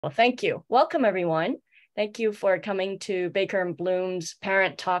Well, thank you. Welcome, everyone. Thank you for coming to Baker and Bloom's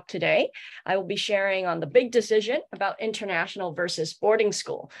Parent Talk today. I will be sharing on the big decision about international versus boarding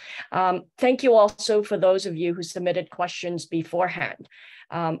school. Thank you also for those of you who submitted questions beforehand.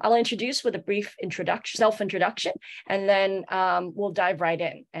 I'll introduce with a brief self-introduction, and then we'll dive right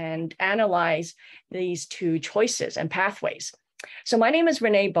in and analyze these two choices and pathways. So my name is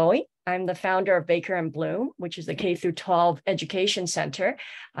Renée Boey. I'm the founder of Baker and Bloom, which is the K-12 education center.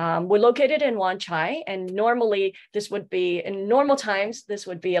 We're located in Wan Chai, and normally in normal times, this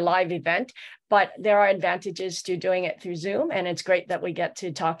would be a live event, but there are advantages to doing it through Zoom, and it's great that we get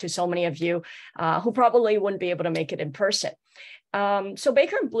to talk to so many of you who probably wouldn't be able to make it in person. So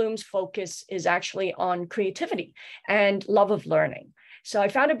Baker and Bloom's focus is actually on creativity and love of learning. So I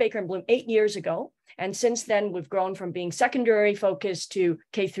founded Baker and Bloom 8 years ago. And since then, we've grown from being secondary focused to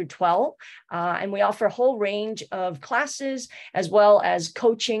K through 12. And we offer a whole range of classes, as well as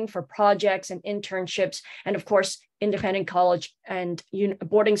coaching for projects and internships, and of course, independent college and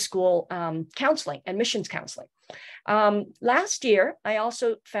boarding school counseling and missions counseling. Last year, I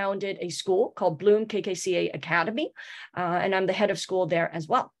also founded a school called Bloom KKCA Academy, and I'm the head of school there as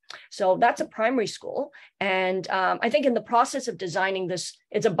well. So that's a primary school. And I think in the process of designing this,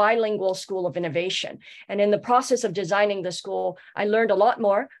 it's a bilingual school of innovation. And in the process of designing the school, I learned a lot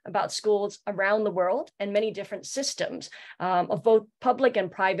more about schools around the world and many different systems of both public and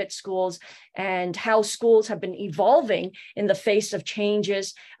private schools, and how schools have been evolving in the face of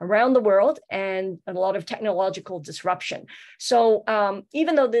changes around the world and a lot of technological disruption. So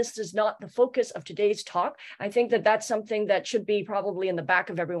even though this is not the focus of today's talk, I think that that's something that should be probably in the back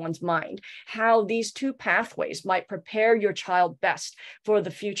of everyone's mind, how these two pathways might prepare your child best for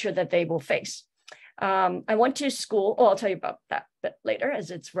the future that they will face. I went to school, I'll tell you about that a bit later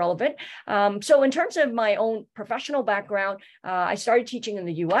as it's relevant. So in terms of my own professional background, I started teaching in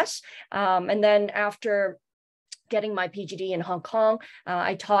the US. And then after getting my PhD in Hong Kong,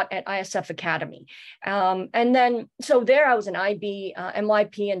 I taught at ISF Academy. And then, so there I was an IB,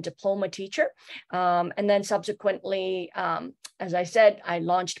 MYP and diploma teacher. And then subsequently, as I said, I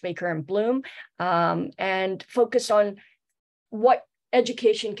launched Baker and Bloom and focused on what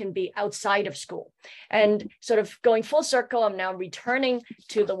education can be outside of school. And sort of going full circle, I'm now returning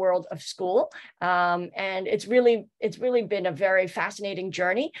to the world of school. And it's really been a very fascinating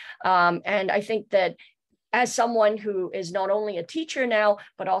journey. And I think that as someone who is not only a teacher now,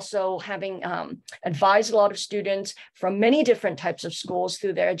 but also having advised a lot of students from many different types of schools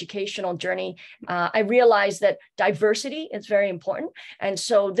through their educational journey, I realized that diversity is very important. And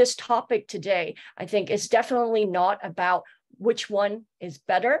so this topic today, I think, is definitely not about which one is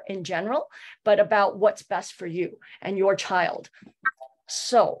better in general, but about what's best for you and your child.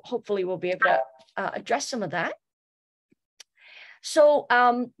 So hopefully we'll be able to address some of that. So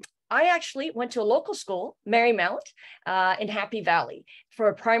I actually went to a local school, Marymount, in Happy Valley, for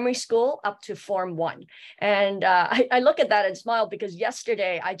a primary school up to Form 1. And I look at that and smile because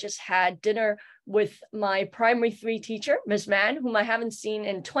yesterday I just had dinner with my primary 3 teacher, Ms. Mann, whom I haven't seen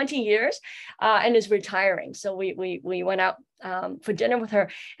in 20 years and is retiring. So we went out for dinner with her,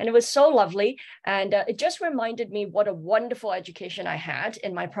 and it was so lovely. And it just reminded me what a wonderful education I had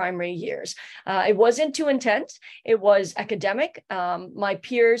in my primary years. It wasn't too intense. It was academic. My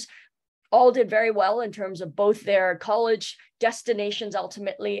peers all did very well in terms of both their college destinations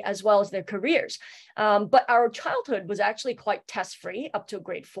ultimately, as well as their careers. But our childhood was actually quite test-free up to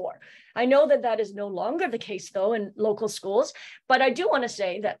grade 4. I know that that is no longer the case, though, in local schools. But I do want to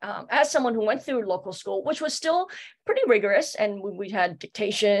say that as someone who went through local school, which was still pretty rigorous, and we had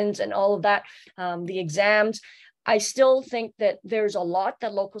dictations and all of that, the exams, I still think that there's a lot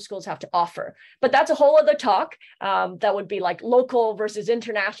that local schools have to offer, but that's a whole other talk. That would be like local versus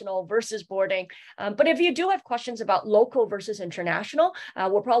international versus boarding. But if you do have questions about local versus international,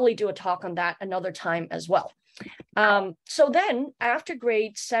 we'll probably do a talk on that another time as well. So then after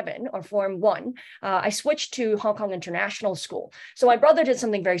grade 7 or Form 1, I switched to Hong Kong International School. So my brother did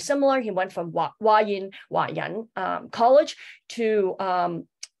something very similar. He went from Hua Yan College to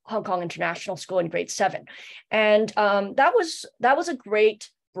Hong Kong International School in grade 7. And that was a great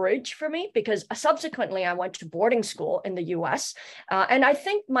bridge for me because subsequently I went to boarding school in the US. And I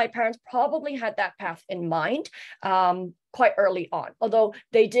think my parents probably had that path in mind quite early on, although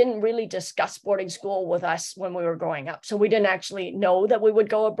they didn't really discuss boarding school with us when we were growing up. So we didn't actually know that we would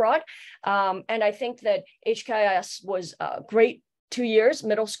go abroad. And I think that HKIS was a great 2 years,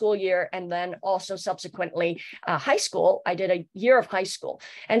 middle school year, and then also subsequently high school. I did a year of high school.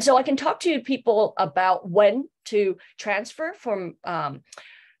 And so I can talk to people about when to transfer from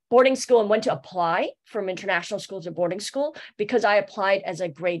boarding school and went to apply from international school to boarding school because I applied as a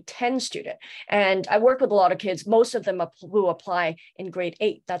grade 10 student. And I work with a lot of kids, most of them who apply in grade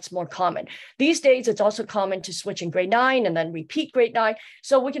 8. That's more common. These days, it's also common to switch in grade 9 and then repeat grade 9.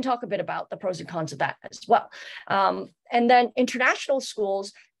 So we can talk a bit about the pros and cons of that as well. And then international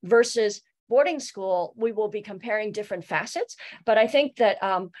schools versus boarding school, we will be comparing different facets, but I think that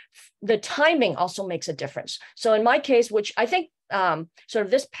the timing also makes a difference. So in my case, which I think sort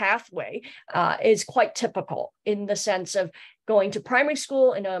of this pathway is quite typical in the sense of going to primary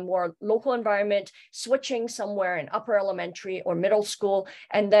school in a more local environment, switching somewhere in upper elementary or middle school,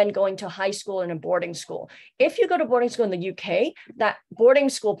 and then going to high school in a boarding school. If you go to boarding school in the UK, that boarding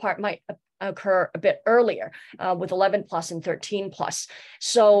school part might occur a bit earlier with 11 plus and 13 plus.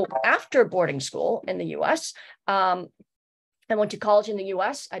 So after boarding school in the US, I went to college in the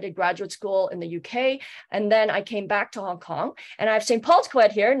US, I did graduate school in the UK, and then I came back to Hong Kong. And I have St. Paul's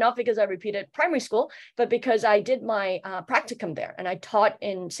Co-ed here, not because I repeated primary school, but because I did my practicum there and I taught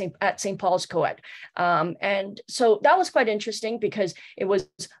at St. Paul's Co-ed. And so that was quite interesting because it was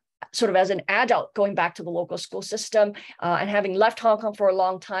sort of as an adult going back to the local school system and having left Hong Kong for a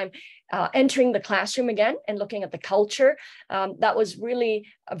long time, entering the classroom again and looking at the culture. That was really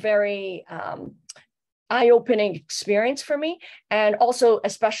a very eye-opening experience for me. And also,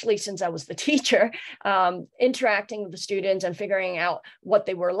 especially since I was the teacher, interacting with the students and figuring out what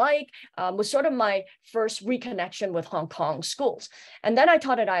they were like was sort of my first reconnection with Hong Kong schools. And then I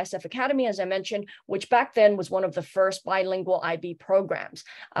taught at ISF Academy, as I mentioned, which back then was one of the first bilingual IB programs.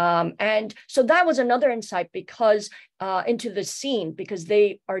 And so that was another insight because into the scene, because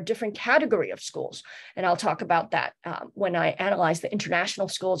they are a different category of schools. And I'll talk about that when I analyze the international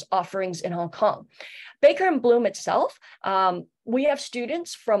schools offerings in Hong Kong. Baker and Bloom itself, we have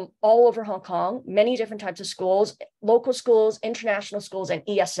students from all over Hong Kong, many different types of schools, local schools, international schools, and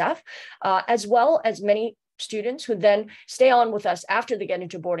ESF, as well as many students who then stay on with us after they get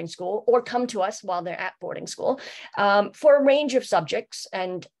into boarding school or come to us while they're at boarding school for a range of subjects.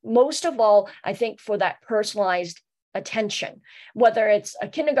 And most of all, I think for that personalized attention, whether it's a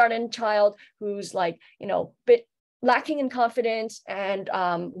kindergarten child who's like, bit lacking in confidence and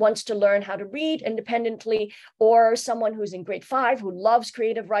wants to learn how to read independently, or someone who's in grade 5 who loves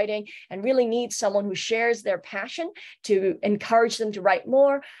creative writing and really needs someone who shares their passion to encourage them to write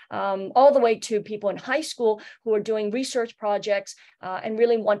more, all the way to people in high school who are doing research projects and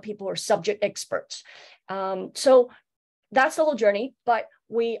really want people who are subject experts. So that's the whole journey, but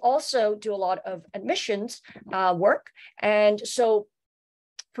we also do a lot of admissions work. And so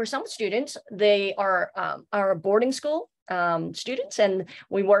for some students, they are boarding school students, and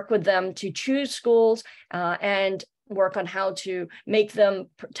we work with them to choose schools and work on how to make them,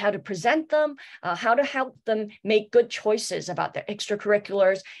 how to present them, how to help them make good choices about their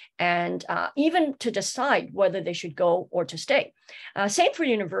extracurriculars, and even to decide whether they should go or to stay. Same for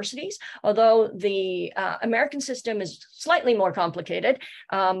universities, although the American system is slightly more complicated.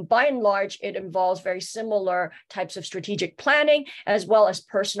 By and large, it involves very similar types of strategic planning as well as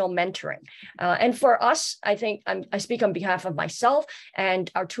personal mentoring. And for us, I think I speak on behalf of myself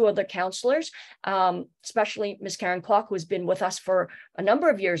and our 2 other counselors, especially Ms. Karen Kwok, who has been with us for a number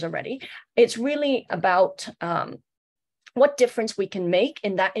of years already. It's really about what difference we can make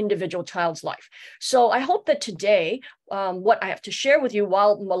in that individual child's life. So I hope that today, what I have to share with you,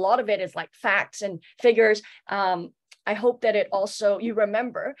 while a lot of it is like facts and figures, I hope that it also, you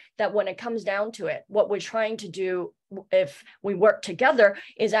remember that when it comes down to it, what we're trying to do if we work together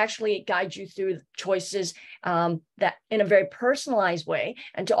is actually guide you through choices that in a very personalized way,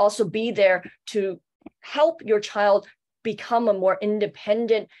 and to also be there to help your child become a more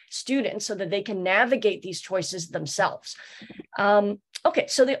independent student so that they can navigate these choices themselves. Okay,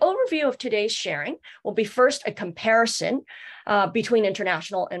 so the overview of today's sharing will be first a comparison between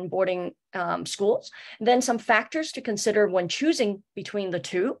international and boarding schools, then some factors to consider when choosing between the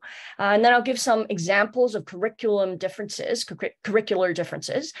two, and then I'll give some examples of curriculum differences, curricular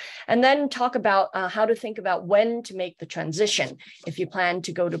differences, and then talk about how to think about when to make the transition if you plan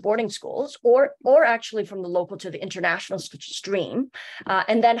to go to boarding schools or actually from the local to the international stream,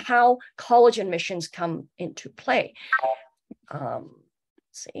 and then how college admissions come into play.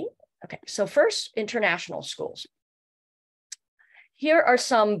 Let's see. Okay, so first, international schools. Here are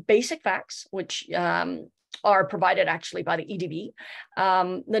some basic facts, which are provided actually by the EDB.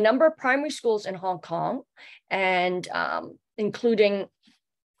 The number of primary schools in Hong Kong, and including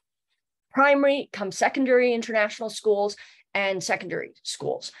primary, secondary international schools, and secondary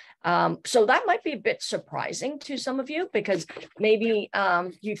schools. So that might be a bit surprising to some of you, because maybe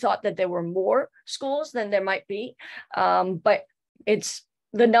you thought that there were more schools than there might be, but it's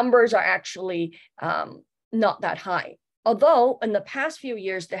the numbers are actually not that high. Although in the past few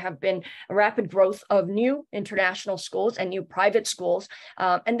years, there have been a rapid growth of new international schools and new private schools.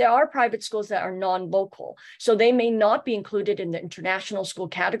 And there are private schools that are non-local. So they may not be included in the international school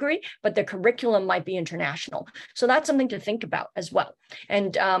category, but their curriculum might be international. So that's something to think about as well.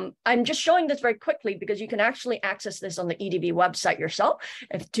 And I'm just showing this very quickly because you can actually access this on the EDB website yourself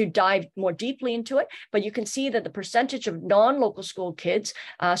to dive more deeply into it. But you can see that the percentage of non-local school kids,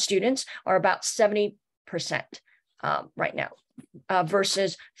 students, are about 70%. Right now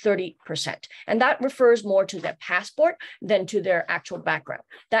versus 30%. And that refers more to their passport than to their actual background.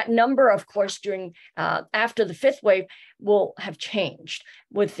 That number, of course, during after the fifth wave will have changed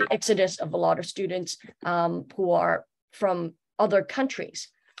with the exodus of a lot of students who are from other countries.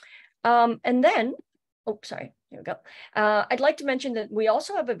 And then, oh, sorry, here we go. I'd like to mention that we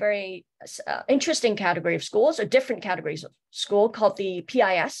also have a very interesting category of schools, or different categories of school called the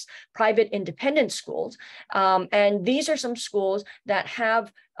PIS, private independent schools. And these are some schools that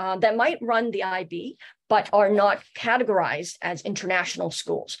have, that might run the IB, but are not categorized as international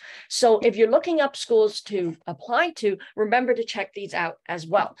schools. So if you're looking up schools to apply to, remember to check these out as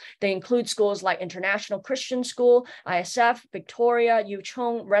well. They include schools like International Christian School, ISF, Victoria, Yu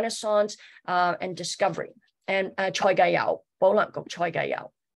Chong, Renaissance, and Discovery, and Choi Gai Yao, Bolan Gok Choi Gai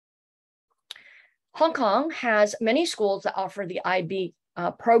Yao. Hong Kong has many schools that offer the IB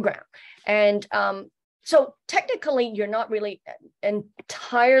program. And so technically, you're not really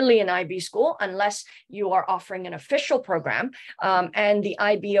entirely an IB school unless you are offering an official program, and the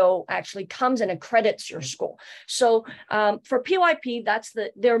IBO actually comes and accredits your school. So for PYP,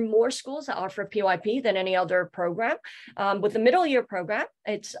 there are more schools that offer PYP than any other program. With the middle year program,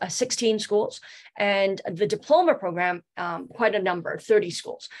 it's 16 schools, and the diploma program, quite a number, 30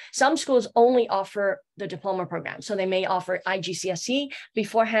 schools. Some schools only offer the diploma program. So they may offer IGCSE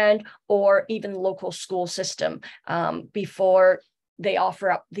beforehand, or even local school system before they offer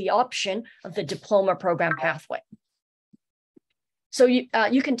up the option of the diploma program pathway. So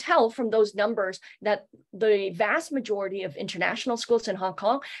you can tell from those numbers that the vast majority of international schools in Hong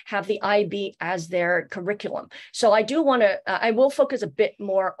Kong have the IB as their curriculum. So I do want to, I will focus a bit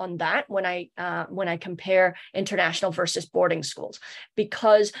more on that when I compare international versus boarding schools,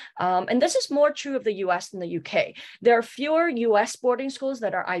 because, and this is more true of the US than the UK. There are fewer US boarding schools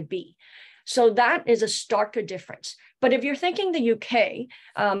that are IB. So that is a starker difference. But if you're thinking the UK,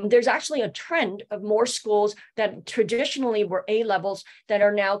 there's actually a trend of more schools that traditionally were A levels that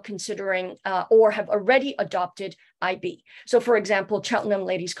are now considering or have already adopted IB. So for example, Cheltenham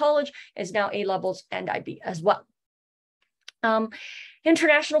Ladies College is now A levels and IB as well.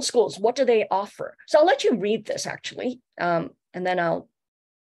 International schools, what do they offer? So I'll let you read this actually, and then I'll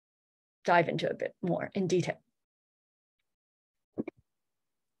dive into a bit more in detail.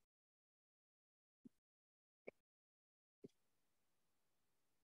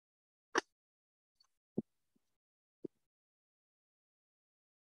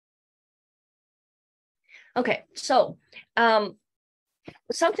 Okay, so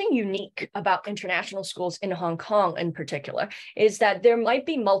something unique about international schools in Hong Kong in particular is that there might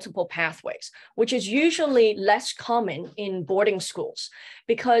be multiple pathways, which is usually less common in boarding schools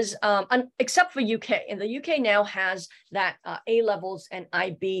because except for UK, and the UK now has that A levels and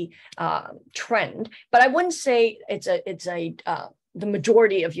IB trend, but I wouldn't say it's the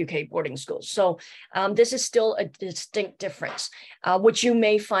majority of UK boarding schools. So this is still a distinct difference, which you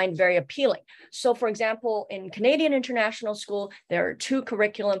may find very appealing. So for example, in Canadian International School, there are two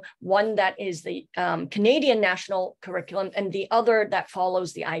curriculum, one that is the Canadian National Curriculum and the other that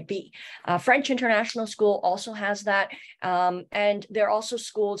follows the IB. French International School also has that. And there are also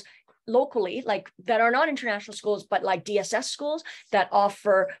schools locally, like that are not international schools, but like DSS schools that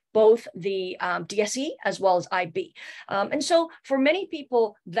offer both the DSE as well as IB. And so for many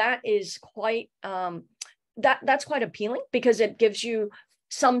people, that is quite, that's quite appealing because it gives you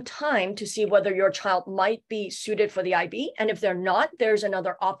some time to see whether your child might be suited for the IB. And if they're not, there's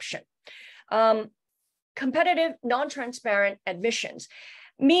another option. Competitive, non-transparent admissions.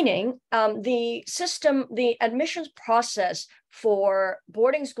 Meaning the admissions process for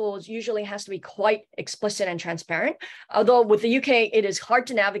boarding schools usually has to be quite explicit and transparent. Although with the UK, it is hard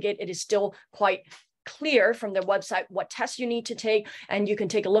to navigate. It is still quite clear from their website what tests you need to take, and you can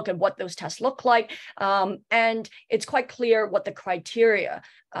take a look at what those tests look like. And it's quite clear what the criteria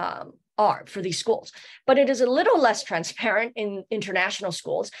are for these schools. But it is a little less transparent in international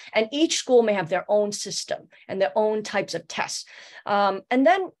schools, and each school may have their own system and their own types of tests. And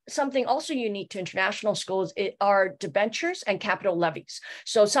then something also unique to international schools are debentures and capital levies.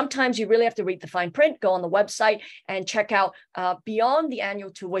 So sometimes you really have to read the fine print, go on the website and check out beyond the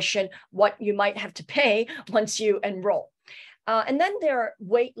annual tuition, what you might have to pay once you enroll. And then there are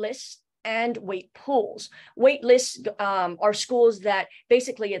wait lists and wait pools. Wait lists are schools that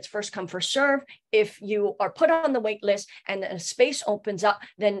basically it's first come, first serve. If you are put on the wait list and a space opens up,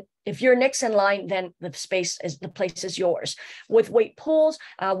 then if you're next in line, then the place is yours. With wait pools,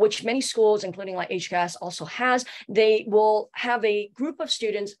 which many schools, including like HKS also has, they will have a group of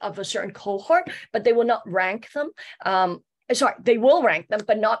students of a certain cohort, but they will not rank them. Sorry, they will rank them,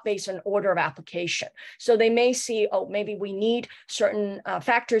 but not based on order of application. So they may see, oh, maybe we need certain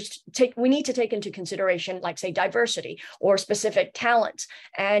factors we need to take into consideration, like say diversity or specific talents.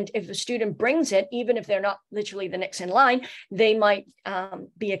 And if a student brings it, even if they're not literally the next in line, they might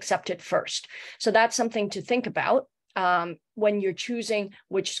be accepted first. So that's something to think about when you're choosing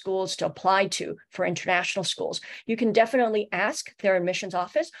which schools to apply to for international schools. You can definitely ask their admissions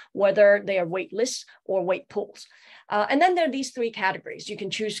office whether they are wait lists or wait pools. And then there are these three categories. You can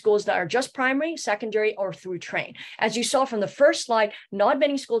choose schools that are just primary, secondary, or through train. As you saw from the first slide, not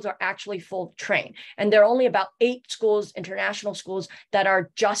many schools are actually full train. And there are only about 8 schools, international schools, that are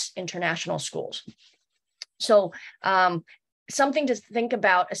just international schools. So something to think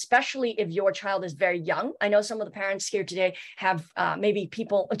about, especially if your child is very young. I know some of the parents here today have maybe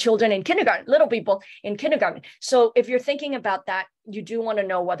children in kindergarten, little people in kindergarten. So if you're thinking about that, you do want to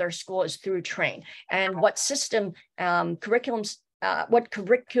know whether a school is through train and what system, what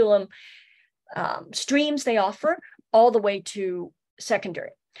curriculum streams they offer all the way to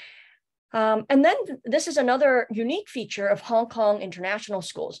secondary. And then this is another unique feature of Hong Kong international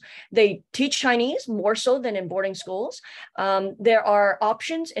schools. They teach Chinese more so than in boarding schools. There are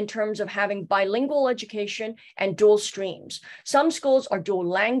options in terms of having bilingual education and dual streams. Some schools are dual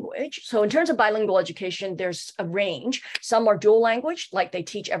language. So in terms of bilingual education, there's a range. Some are dual language, like they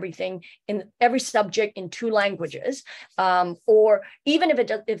teach everything in every subject in 2 languages. Or even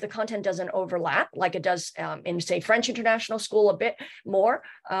if the content doesn't overlap, like it does in, say, French international school a bit more,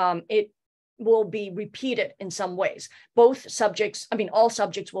 it will be repeated in some ways. Both subjects, all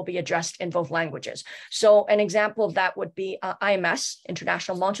subjects will be addressed in both languages. So an example of that would be IMS,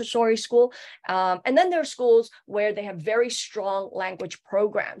 International Montessori School. And then there are schools where they have very strong language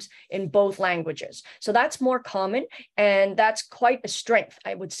programs in both languages. So that's more common. And that's quite a strength,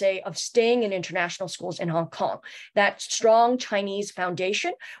 I would say, of staying in international schools in Hong Kong. That strong Chinese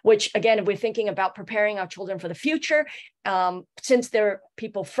foundation, which again, if we're thinking about preparing our children for the future, since they're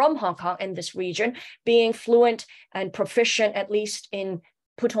people from Hong Kong and this region, being fluent and proficient, at least in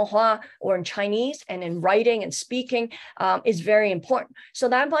Putonghua or in Chinese and in writing and speaking is very important. So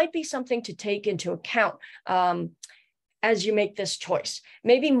that might be something to take into account as you make this choice,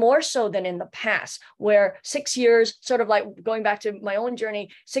 maybe more so than in the past, where 6 years, sort of like going back to my own journey,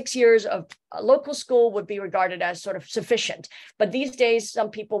 6 years of a local school would be regarded as sort of sufficient. But these days,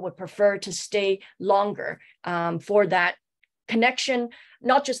 some people would prefer to stay longer for that connection,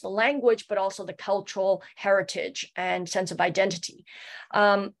 not just the language, but also the cultural heritage and sense of identity.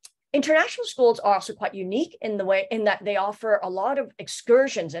 International schools are also quite unique in that they offer a lot of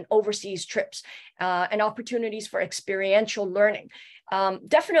excursions and overseas trips and opportunities for experiential learning.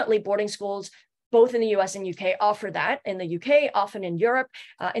 Definitely boarding schools, both in the US and UK, offer that. In the UK, often in Europe,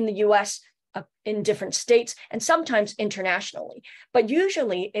 in the US, in different states, and sometimes internationally. But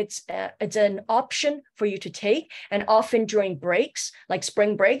usually it's an option for you to take, and often during breaks, like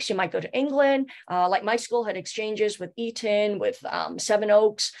spring breaks, you might go to England. Like my school had exchanges with Eton, with Seven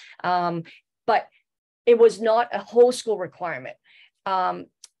Oaks, but it was not a whole school requirement.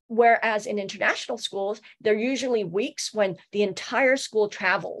 Whereas in international schools, they're usually weeks when the entire school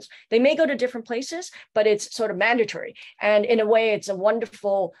travels. They may go to different places, but it's sort of mandatory. And in a way, it's a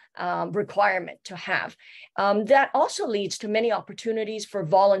wonderful requirement to have. That also leads to many opportunities for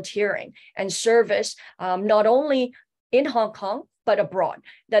volunteering and service, not only in Hong Kong, but abroad,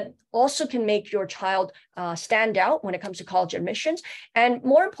 that also can make your child stand out when it comes to college admissions. And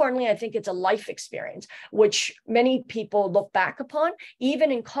more importantly, I think it's a life experience, which many people look back upon.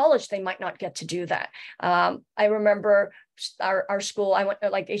 Even in college, they might not get to do that. I remember our school, I went,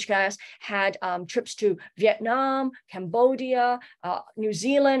 like HKS, had trips to Vietnam, Cambodia, New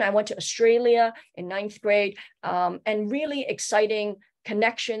Zealand. I went to Australia in 9th grade, and really exciting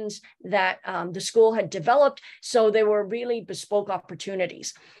connections that the school had developed. So they were really bespoke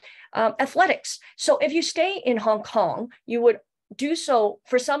opportunities. Athletics. So if you stay in Hong Kong, you would do so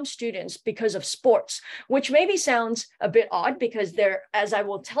for some students because of sports, which maybe sounds a bit odd because there, as I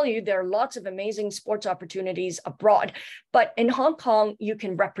will tell you, there are lots of amazing sports opportunities abroad. But in Hong Kong, you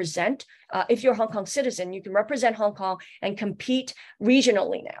can represent, if you're a Hong Kong citizen, you can represent Hong Kong and compete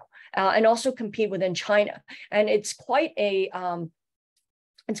regionally now, and also compete within China. And it's quite a,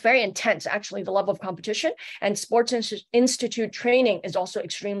 it's very intense, actually, the level of competition, and Sports Institute training is also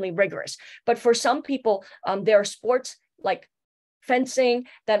extremely rigorous. But for some people, there are sports like fencing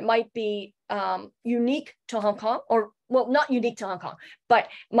that might be unique to Hong Kong, or well, not unique to Hong Kong, but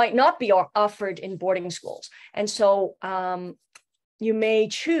might not be offered in boarding schools. And so you may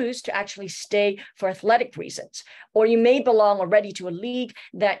choose to actually stay for athletic reasons, or you may belong already to a league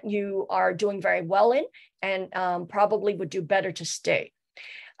that you are doing very well in and probably would do better to stay.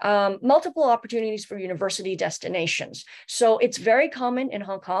 Multiple opportunities for university destinations. So it's very common in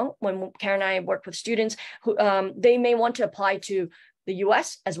Hong Kong when Karen and I work with students who they may want to apply to the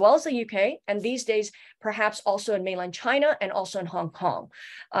US as well as the UK, and these days perhaps also in mainland China and also in Hong Kong.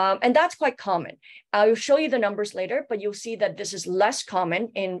 And that's quite common. I'll show you the numbers later, but you'll see that this is less common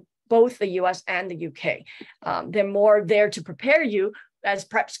in both the US and the UK. They're more there to prepare you as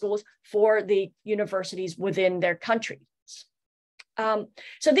prep schools for the universities within their country.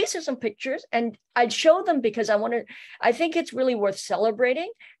 So these are some pictures, and I'd show them because I think it's really worth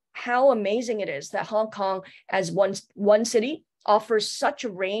celebrating how amazing it is that Hong Kong as one city offers such a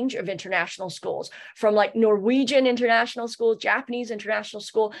range of international schools, from like Norwegian international school, Japanese international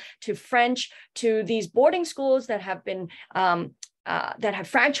school, to French, to these boarding schools that have been that have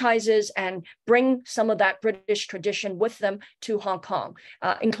franchises and bring some of that British tradition with them to Hong Kong,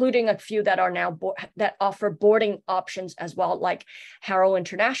 including a few that are now that offer boarding options as well, like Harrow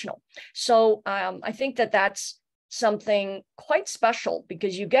International. So I think that that's something quite special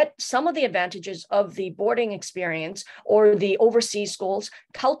because you get some of the advantages of the boarding experience or the overseas schools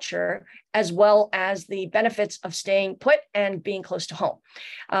culture, as well as the benefits of staying put and being close to home.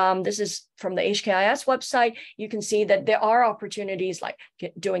 This is from the HKIS website. You can see that there are opportunities like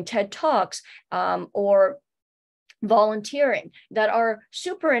doing TED Talks or volunteering that are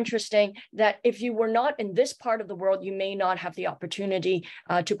super interesting, that if you were not in this part of the world, you may not have the opportunity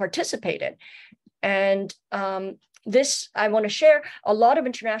to participate in. And this, I want to share, a lot of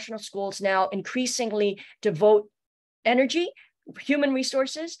international schools now increasingly devote energy, human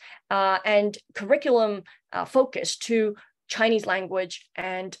resources, and curriculum focus to Chinese language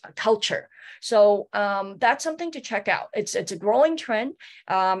and culture. So that's something to check out. It's a growing trend.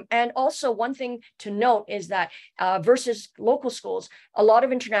 And also one thing to note is that versus local schools, a lot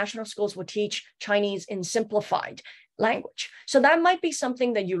of international schools will teach Chinese in simplified language. So that might be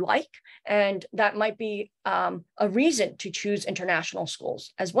something that you like, and that might be a reason to choose international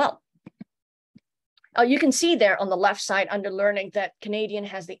schools as well. You can see there on the left side under learning that Canadian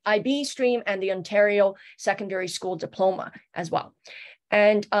has the IB stream and the Ontario Secondary School Diploma as well.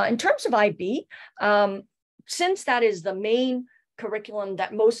 And in terms of IB, since that is the main curriculum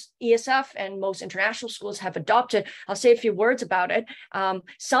that most ESF and most international schools have adopted, I'll say a few words about it.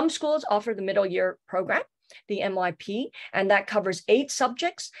 Some schools offer the middle year program, the MYP, and that covers 8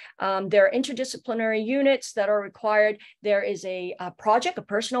 subjects. There are interdisciplinary units that are required. There is a project, a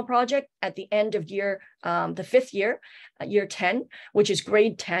personal project at the end of year, the 5th year, year 10, which is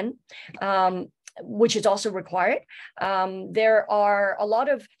grade 10, which is also required. There's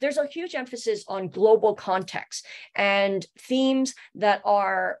a huge emphasis on global context and themes that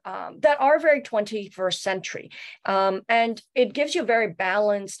are very 21st century. And it gives you a very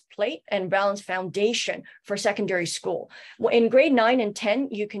balanced plate and balanced foundation for secondary school. In grade 9 and 10,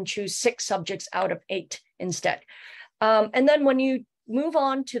 you can choose 6 subjects out of 8 instead. And then when you move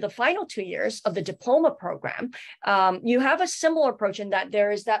on to the final 2 years of the diploma program, you have a similar approach in that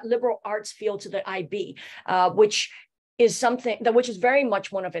there is that liberal arts field to the IB, which is very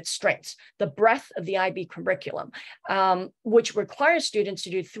much one of its strengths, the breadth of the IB curriculum, which requires students to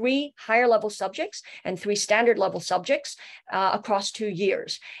do 3 higher level subjects and 3 standard level subjects across 2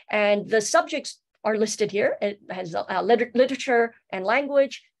 years. And the subjects are listed here. It has literature and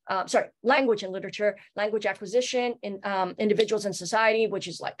language, language and literature, language acquisition in individuals and society, which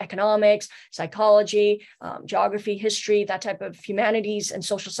is like economics, psychology, geography, history, that type of humanities and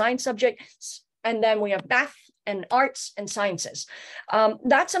social science subjects. And then we have math and arts and sciences.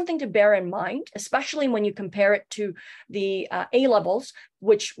 That's something to bear in mind, especially when you compare it to the A levels,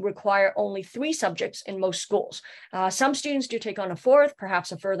 which require only 3 subjects in most schools. Some students do take on a 4th,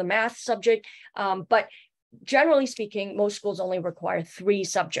 perhaps a further math subject, but generally speaking, most schools only require 3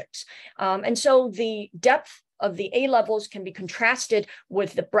 subjects. And so the depth of the A levels can be contrasted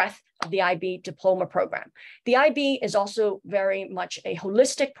with the breadth of the IB diploma program. The IB is also very much a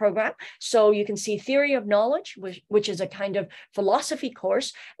holistic program. So you can see theory of knowledge, which is a kind of philosophy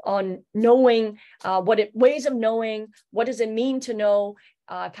course on knowing ways of knowing, what does it mean to know,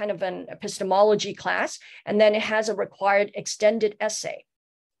 kind of an epistemology class. And then it has a required extended essay,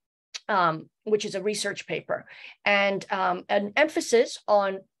 which is a research paper, and an emphasis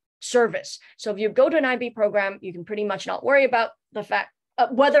on service. So if you go to an IB program, you can pretty much not worry about the fact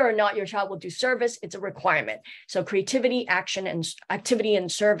whether or not your child will do service. It's a requirement. So creativity, action, and activity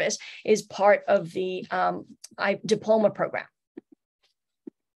and service is part of the diploma program.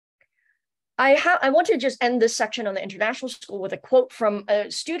 I want to just end this section on the international school with a quote from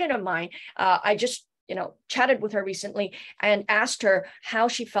a student of mine. I just chatted with her recently and asked her how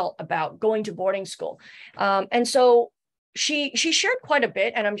she felt about going to boarding school. And so she shared quite a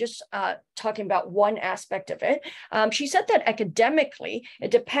bit, and I'm just talking about one aspect of it. She said that academically,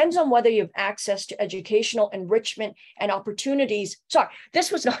 it depends on whether you have access to educational enrichment and opportunities.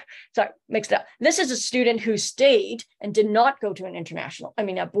 Mixed up. This is a student who stayed and did not go to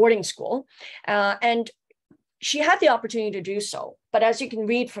a boarding school. And she had the opportunity to do so. But as you can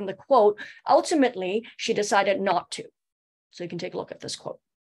read from the quote, ultimately, she decided not to. So you can take a look at this quote.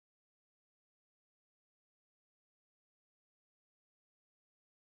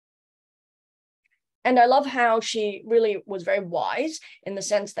 And I love how she really was very wise in the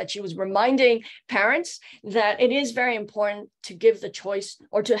sense that she was reminding parents that it is very important to give the choice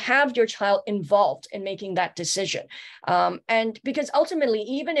or to have your child involved in making that decision. And because ultimately,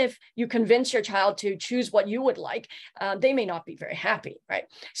 even if you convince your child to choose what you would like, they may not be very happy, right?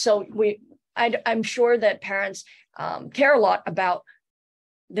 So I'm sure that parents care a lot about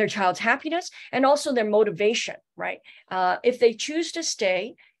their child's happiness and also their motivation, right? If they choose to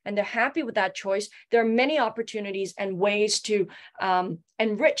stay, and they're happy with that choice, there are many opportunities and ways to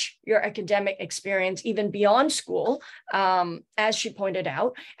enrich your academic experience, even beyond school, as she pointed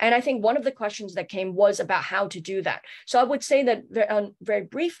out. And I think one of the questions that came was about how to do that. So I would say that very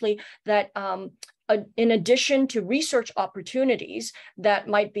briefly that in addition to research opportunities that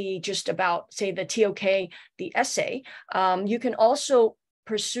might be just about, say, the TOK, the essay, you can also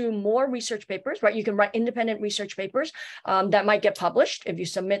pursue more research papers, right? You can write independent research papers that might get published if you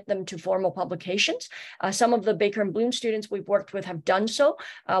submit them to formal publications. Some of the Baker and Bloom students we've worked with have done so.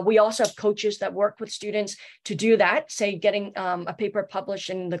 We also have coaches that work with students to do that, say getting a paper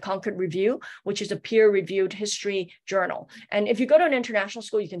published in the Concord Review, which is a peer-reviewed history journal. And if you go to an international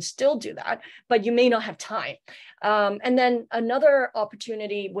school, you can still do that, but you may not have time. And then another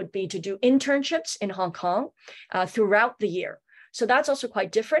opportunity would be to do internships in Hong Kong throughout the year. So that's also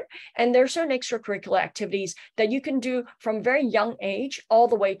quite different. And there are certain extracurricular activities that you can do from very young age all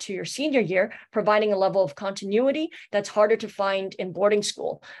the way to your senior year, providing a level of continuity that's harder to find in boarding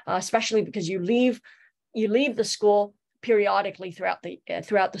school, especially because you leave the school periodically throughout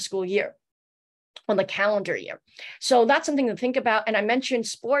the school year, on the calendar year. So that's something to think about. And I mentioned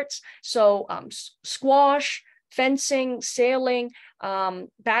sports. So squash, fencing, sailing,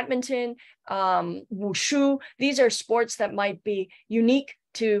 badminton, wushu. These are sports that might be unique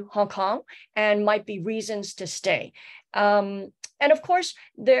to Hong Kong and might be reasons to stay. And of course,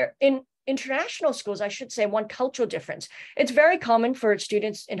 they're in international schools, I should say, one cultural difference. It's very common for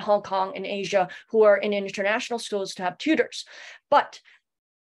students in Hong Kong and Asia who are in international schools to have tutors, but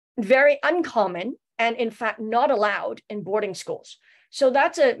very uncommon and in fact not allowed in boarding schools. So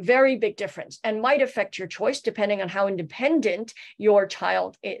that's a very big difference and might affect your choice depending on how independent your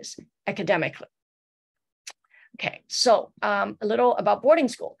child is academically. Okay, so a little about boarding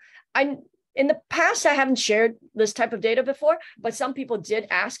school. In the past, I haven't shared this type of data before, but some people did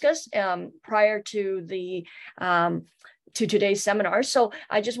ask us prior to the to today's seminar. So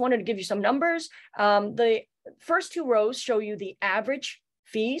I just wanted to give you some numbers. The first two rows show you the average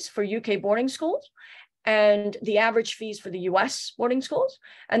fees for UK boarding schools and the average fees for the US boarding schools.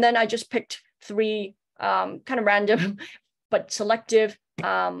 And then I just picked three kind of random but selective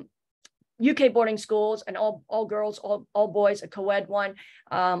UK boarding schools, and all girls, all boys, a co-ed one.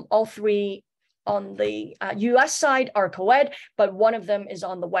 All three on the US side are co-ed, but one of them is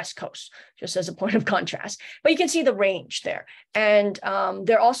on the West Coast, just as a point of contrast. But you can see the range there. And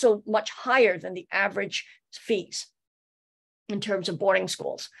they're also much higher than the average fees in terms of boarding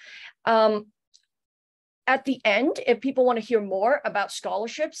schools. At the end, if people want to hear more about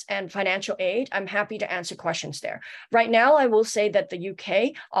scholarships and financial aid, I'm happy to answer questions there. Right now, I will say that the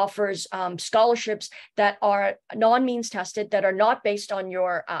UK offers scholarships that are non-means tested, that are not based on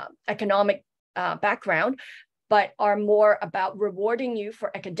your economic background, but are more about rewarding you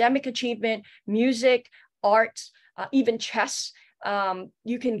for academic achievement, music, arts, even chess,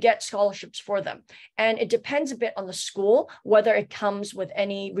 you can get scholarships for them. And it depends a bit on the school, whether it comes with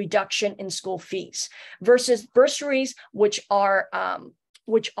any reduction in school fees versus bursaries, which are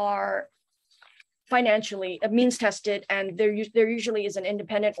financially means tested, and there usually is an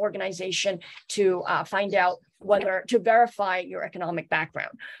independent organization to find out to verify your economic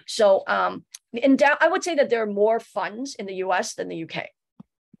background. So I would say that there are more funds in the US than the UK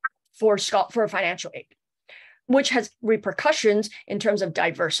for financial aid, which has repercussions in terms of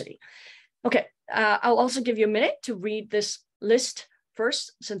diversity. Okay, I'll also give you a minute to read this list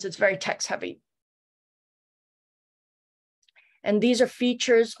first, since it's very text heavy. And these are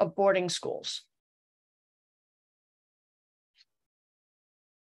features of boarding schools.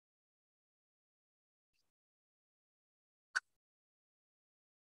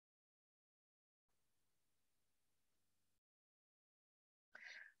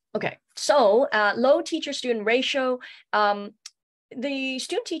 Okay, so low teacher-student ratio. The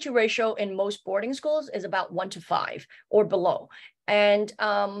student-teacher ratio in most boarding schools is about 1:5 or below. And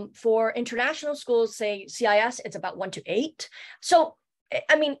for international schools, say CIS, it's about 1:8. So,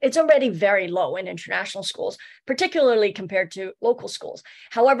 I mean, it's already very low in international schools, particularly compared to local schools.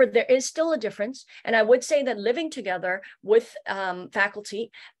 However, there is still a difference. And I would say that living together with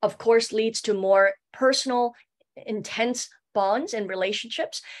faculty, of course, leads to more personal, intense bonds and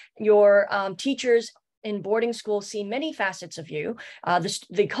relationships. Your teachers in boarding school see many facets of you.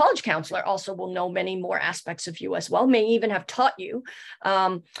 The college counselor also will know many more aspects of you as well, may even have taught you,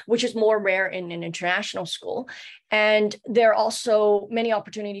 which is more rare in an international school. And there are also many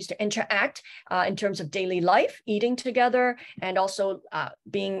opportunities to interact in terms of daily life, eating together, and also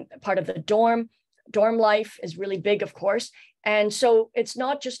being part of the dorm. Dorm life is really big, of course. And so it's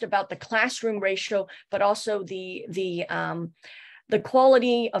not just about the classroom ratio, but also the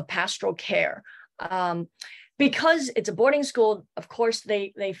quality of pastoral care. Because it's a boarding school, of course,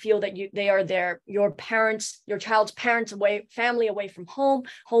 they feel that they are your child's parents family away from home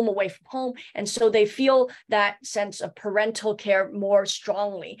away from home. And so they feel that sense of parental care more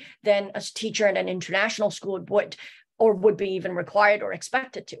strongly than a teacher in an international school would be even required or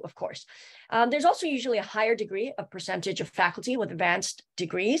expected to, of course. There's also usually a higher degree of percentage of faculty with advanced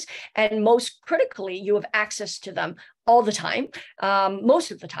degrees, and most critically, you have access to them all the time,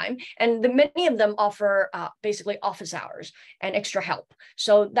 most of the time, and many of them offer basically office hours and extra help.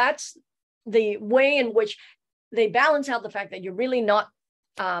 So that's the way in which they balance out the fact that you're really not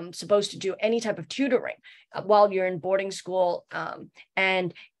supposed to do any type of tutoring while you're in boarding school.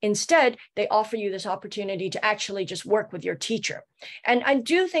 And instead, they offer you this opportunity to actually just work with your teacher. And I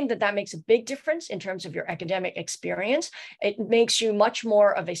do think that that makes a big difference in terms of your academic experience. It makes you much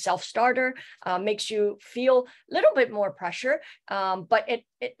more of a self-starter, makes you feel a little bit more pressure, but it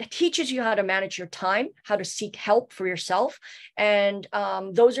teaches you how to manage your time, how to seek help for yourself. And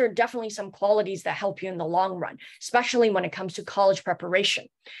those are definitely some qualities that help you in the long run, especially when it comes to college preparation.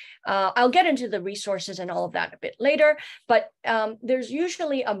 I'll get into the resources and all of that a bit later, but there's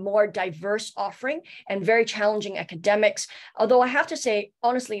usually a more diverse offering and very challenging academics. Although I have to say,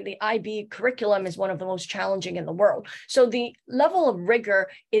 honestly, the IB curriculum is one of the most challenging in the world. So the level of rigor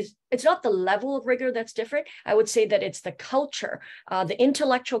it's not the level of rigor that's different. I would say that it's the culture, the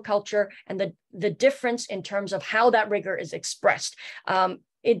intellectual culture, and the difference in terms of how that rigor is expressed.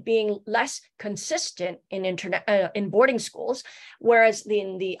 It being less consistent in boarding schools, whereas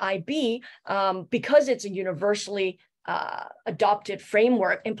in the IB, because it's a universally adopted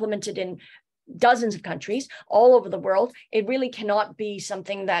framework implemented in dozens of countries all over the world, it really cannot be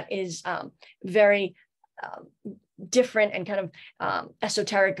something that is very different and kind of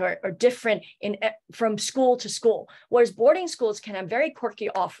esoteric or different from school to school. Whereas boarding schools can have very quirky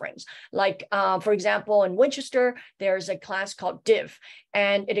offerings. Like, for example, in Winchester, there's a class called Div,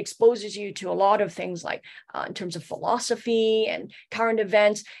 and it exposes you to a lot of things like in terms of philosophy and current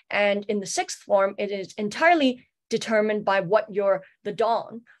events. And in the sixth form, it is entirely determined by what the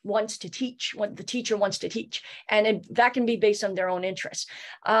Don wants to teach, what the teacher wants to teach. And that can be based on their own interests.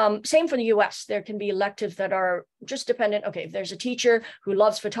 Same for the US. There can be electives that are just dependent. Okay, if there's a teacher who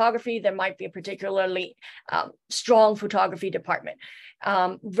loves photography, there might be a particularly strong photography department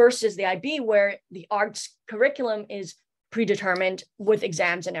versus the IB, where the arts curriculum is predetermined with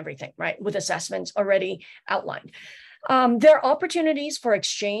exams and everything, right? With assessments already outlined. There are opportunities for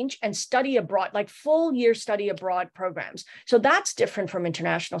exchange and study abroad, like full year study abroad programs. So that's different from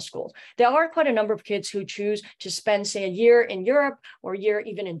international schools. There are quite a number of kids who choose to spend, say, a year in Europe or a year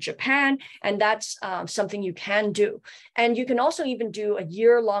even in Japan, and that's something you can do. And you can also even do a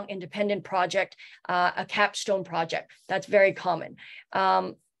year-long independent project, a capstone project. That's very common.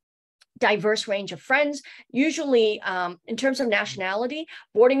 diverse range of friends. Usually, in terms of nationality,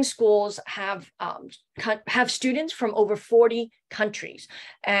 boarding schools have students from over 40 countries.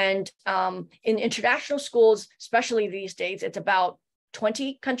 And in international schools, especially these days, it's about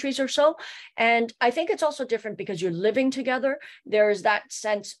 20 countries or so. And I think it's also different because you're living together. There's that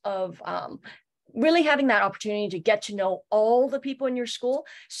sense of really having that opportunity to get to know all the people in your school.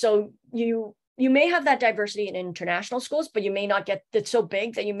 So you may have that diversity in international schools, but you may not get it so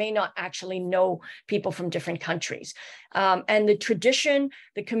big that you may not actually know people from different countries. And the tradition,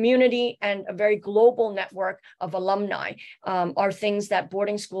 the community, and a very global network of alumni are things that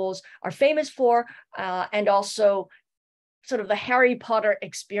boarding schools are famous for, and also sort of the Harry Potter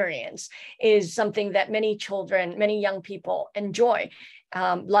experience is something that many children, many young people enjoy.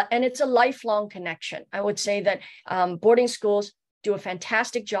 And it's a lifelong connection. I would say that boarding schools do a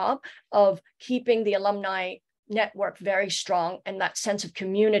fantastic job of keeping the alumni network very strong and that sense of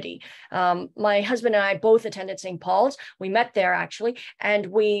community. My husband and I both attended St. Paul's. We met there actually, and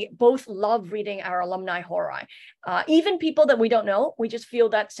we both love reading our alumni hori. Even people that we don't know, we just feel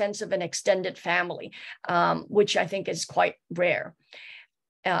that sense of an extended family, which I think is quite rare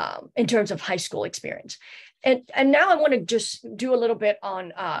in terms of high school experience. And now I want to just do a little bit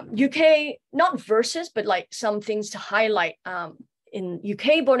on UK, not versus, but like some things to highlight in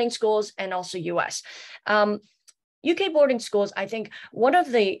UK boarding schools and also US. UK boarding schools, I think one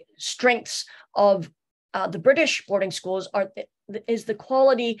of the strengths of the British boarding schools is the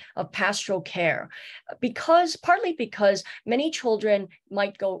quality of pastoral care, partly because many children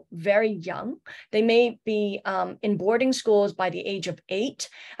might go very young. They may be in boarding schools by the age of 8.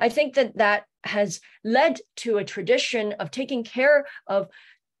 I think that has led to a tradition of taking care of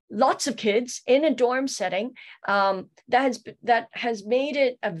lots of kids in a dorm setting that has made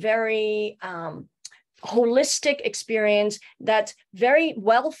it a very holistic experience that's very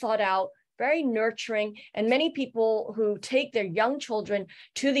well thought out, very nurturing, and many people who take their young children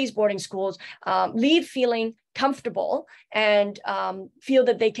to these boarding schools leave feeling comfortable and feel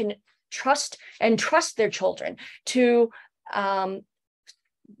that they can trust their children to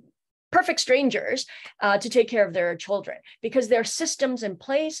perfect strangers to take care of their children, because there are systems in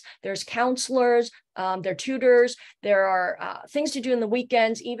place. There's counselors, there are tutors, there are things to do in the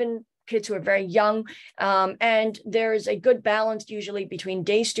weekends, even kids who are very young. And there's a good balance usually between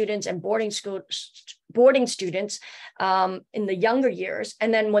day students and boarding students in the younger years.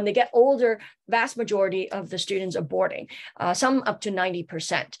 And then when they get older, vast majority of the students are boarding, some up to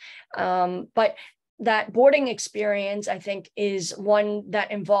 90%. But that boarding experience, I think, is one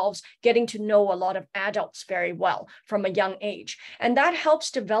that involves getting to know a lot of adults very well from a young age. And that helps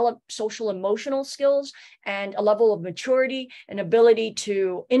develop social emotional skills and a level of maturity and ability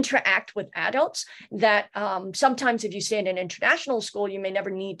to interact with adults that sometimes if you stay in an international school, you may never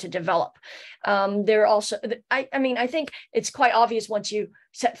need to develop. There are also, I think it's quite obvious once you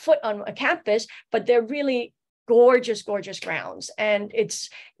set foot on a campus, but they're really gorgeous grounds. And it's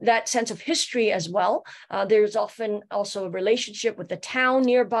that sense of history as well. There's often also a relationship with the town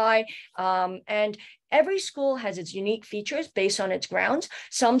nearby. And every school has its unique features based on its grounds.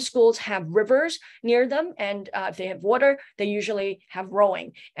 Some schools have rivers near them, and if they have water, they usually have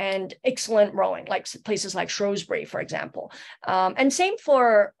rowing, and excellent rowing, like places like Shrewsbury, for example. And same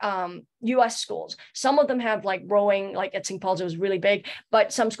for US schools. Some of them have like rowing, like at St. Paul's, it was really big,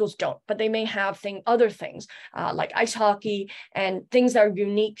 but some schools don't. But they may have other things like ice hockey and things that are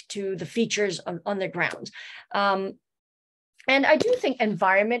unique to the features on their grounds. And I do think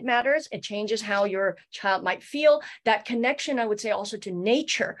environment matters. It changes how your child might feel. That connection, I would say, also to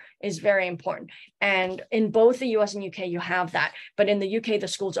nature is very important. And in both the US and UK, you have that. But in the UK, the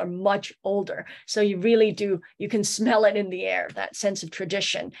schools are much older. So you really do, you can smell it in the air, that sense of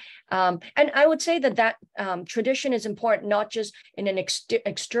tradition. And I would say that tradition is important, not just in an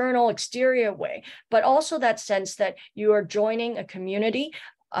exterior way, but also that sense that you are joining a community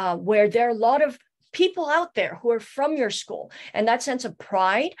where there are a lot of people out there who are from your school, and that sense of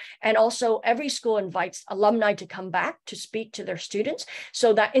pride. And also every school invites alumni to come back to speak to their students.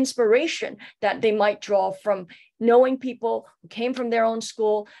 So that inspiration that they might draw from knowing people who came from their own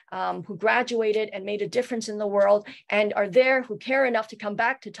school, who graduated and made a difference in the world and are there, who care enough to come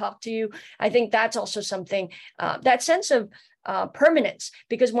back to talk to you. I think that's also something, that sense of permanence,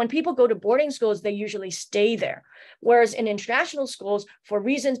 because when people go to boarding schools, they usually stay there. Whereas in international schools, for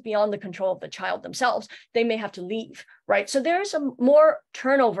reasons beyond the control of the child themselves, they may have to leave, right? So there's a more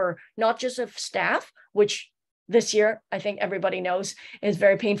turnover, not just of staff, which this year, I think everybody knows, is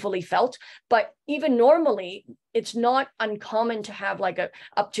very painfully felt. But even normally, it's not uncommon to have like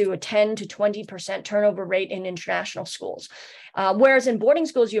up to a 10 to 20% turnover rate in international schools. Whereas in boarding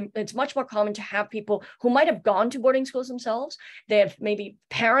schools, it's much more common to have people who might have gone to boarding schools themselves. They have maybe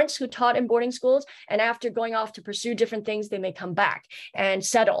parents who taught in boarding schools, and after going off to pursue different things, they may come back and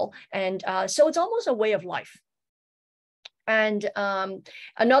settle. And so it's almost a way of life. And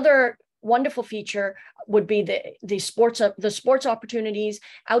another wonderful feature would be the sports opportunities,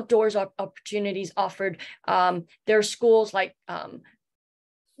 outdoors opportunities offered. There are schools like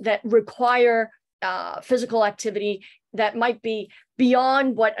that require physical activity that might be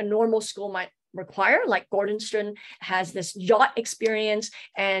beyond what a normal school might require. Like Gordonston has this yacht experience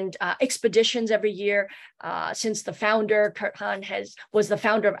and expeditions every year. Since the founder, Kurt Hahn, was the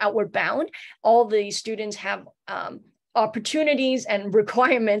founder of Outward Bound, all the students have opportunities and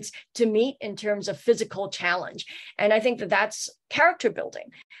requirements to meet in terms of physical challenge. And I think that that's character building.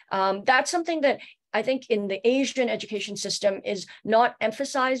 That's something that I think in the Asian education system is not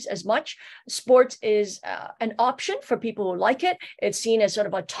emphasized as much. Sports is an option for people who like it. It's seen as sort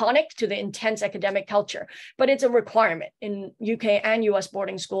of a tonic to the intense academic culture, but it's a requirement in UK and US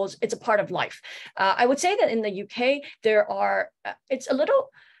boarding schools. It's a part of life. I would say that in the UK, it's a little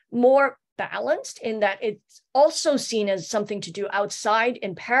more balanced in that it's also seen as something to do outside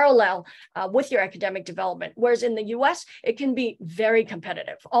in parallel with your academic development. Whereas in the US, it can be very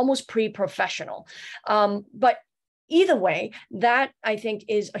competitive, almost pre-professional. But either way, that I think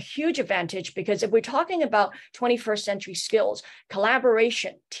is a huge advantage, because if we're talking about 21st century skills,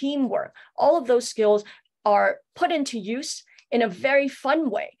 collaboration, teamwork, all of those skills are put into use in a very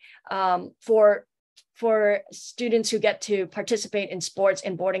fun way for students who get to participate in sports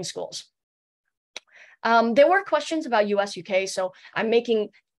in boarding schools. There were questions about US, UK, so I'm making,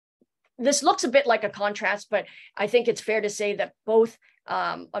 this looks a bit like a contrast, but I think it's fair to say that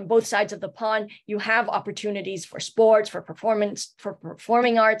on both sides of the pond, you have opportunities for sports, for performance, for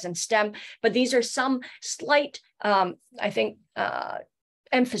performing arts and STEM, but these are some slight, I think,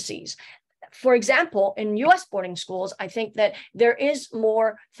 emphases. For example, in US boarding schools, I think that there is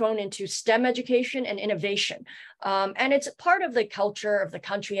more thrown into STEM education and innovation. And it's part of the culture of the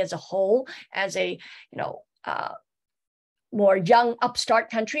country as a whole, as a more young upstart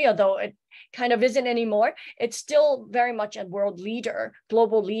country, although it kind of isn't anymore. It's still very much a world leader,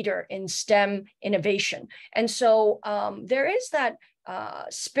 global leader in STEM innovation. And so there is that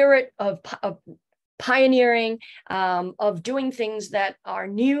spirit of pioneering, of doing things that are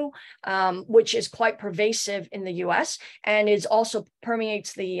new, which is quite pervasive in the US and is also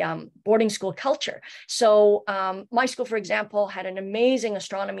permeates the boarding school culture. So my school, for example, had an amazing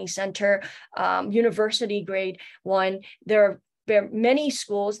astronomy center, university grade one. There are many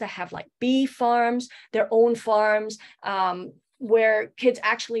schools that have like bee farms, their own farms, where kids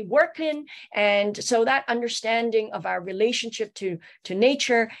actually work in. And so that understanding of our relationship to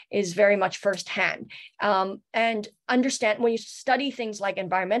nature is very much firsthand. And understand when you study things like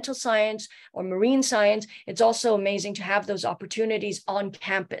environmental science or marine science, it's also amazing to have those opportunities on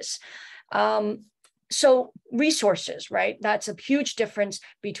campus. So resources, right? That's a huge difference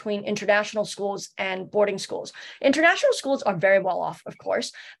between international schools and boarding schools. International schools are very well off, of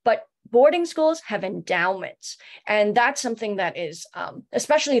course, but boarding schools have endowments. And that's something that is,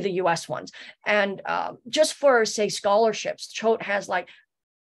 especially the US ones. And just for, say, scholarships, Choate has like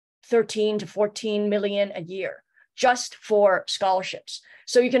 13 to 14 million a year just for scholarships.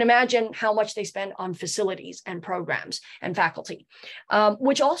 So you can imagine how much they spend on facilities and programs and faculty,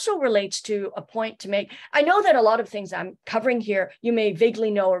 which also relates to a point to make. I know that a lot of things I'm covering here, you may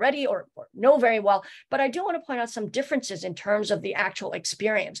vaguely know already or know very well, but I do want to point out some differences in terms of the actual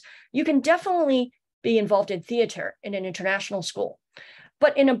experience. You can definitely be involved in theater in an international school.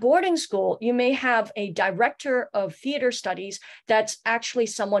 But in a boarding school, you may have a director of theater studies that's actually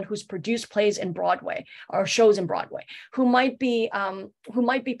someone who's produced plays in Broadway or shows in Broadway, who might be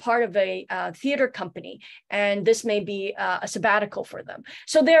part of a theater company, and this may be a sabbatical for them.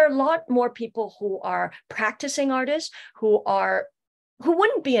 So there are a lot more people who are practicing artists, who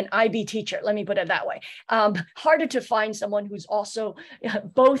wouldn't be an IB teacher, let me put it that way. Harder to find someone who's also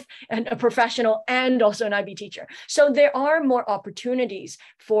both a professional and also an IB teacher. So there are more opportunities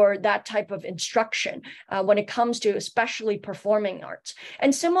for that type of instruction when it comes to especially performing arts.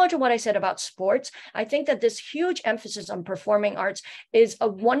 And similar to what I said about sports, I think that this huge emphasis on performing arts is a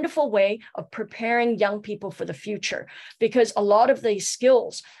wonderful way of preparing young people for the future, because a lot of the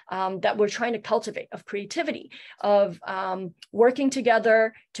skills that we're trying to cultivate of creativity, of working together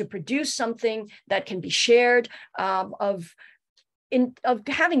to produce something that can be shared, of of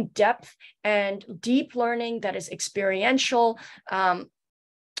having depth and deep learning that is experiential,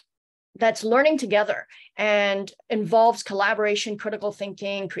 that's learning together and involves collaboration, critical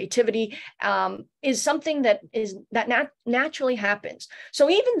thinking, creativity, is something that naturally happens. So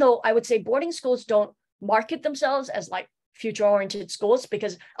even though I would say boarding schools don't market themselves as like future-oriented schools,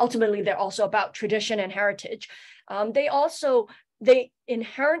 because ultimately they're also about tradition and heritage, they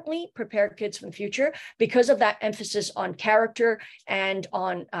inherently prepare kids for the future because of that emphasis on character and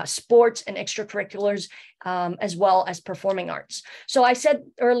on sports and extracurriculars, as well as performing arts. So I said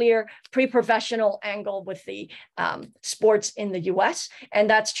earlier, pre-professional angle with the sports in the US, and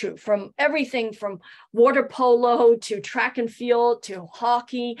that's true. From everything from water polo to track and field to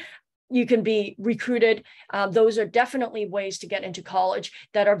hockey, you can be recruited. Those are definitely ways to get into college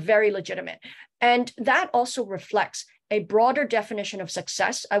that are very legitimate. And that also reflects a broader definition of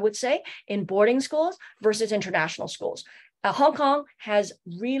success, I would say, in boarding schools versus international schools. Hong Kong has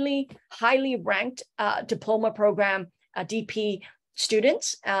really highly ranked diploma program DP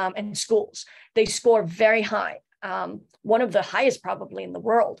students and schools. They score very high. One of the highest probably in the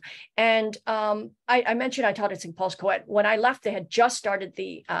world. And I mentioned I taught at St. Paul's Co-ed. When I left, they had just started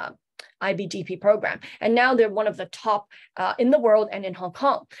the IBDP program. And now they're one of the top in the world and in Hong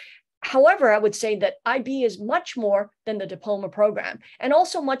Kong. However, I would say that IB is much more than the diploma program, and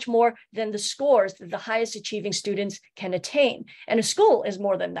also much more than the scores that the highest achieving students can attain. And a school is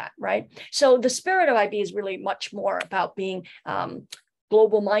more than that, right? So the spirit of IB is really much more about being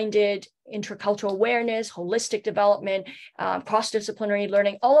global-minded, intercultural awareness, holistic development, cross-disciplinary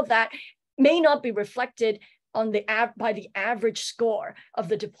learning. All of that may not be reflected on by the average score of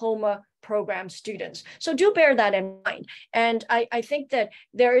the diploma program students. So do bear that in mind. And I think that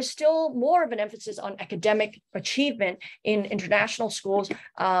there is still more of an emphasis on academic achievement in international schools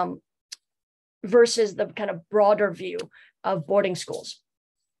versus the kind of broader view of boarding schools.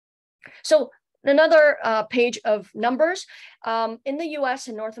 So another page of numbers. In the US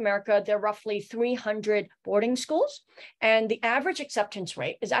and North America, there are roughly 300 boarding schools, and the average acceptance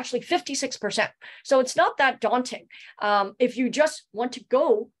rate is actually 56%. So it's not that daunting. If you just want to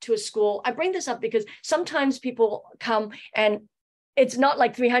go to a school, I bring this up because sometimes people come and it's not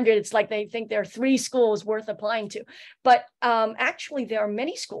like 300, it's like they think there are 3 schools worth applying to. But actually, there are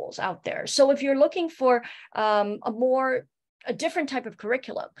many schools out there. So if you're looking for a different type of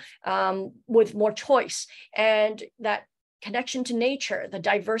curriculum with more choice and that connection to nature, the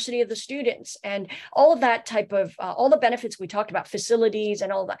diversity of the students, and all of that type of, all the benefits we talked about, facilities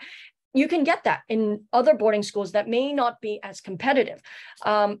and all that, you can get that in other boarding schools that may not be as competitive.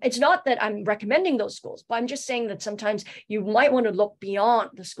 It's not that I'm recommending those schools, but I'm just saying that sometimes you might want to look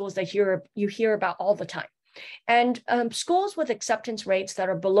beyond the schools that you hear about all the time. And schools with acceptance rates that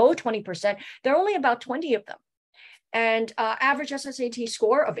are below 20%, there are only about 20 of them. And average SSAT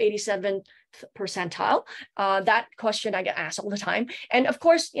score of 87th percentile. That question I get asked all the time. And of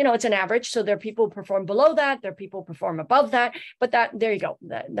course, you know, it's an average. So there are people who perform below that, there are people who perform above that, but there you go.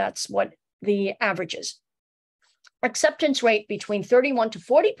 That's what the average is. Acceptance rate between 31 to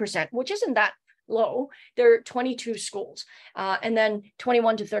 40%, which isn't that low. There are 22 schools. And then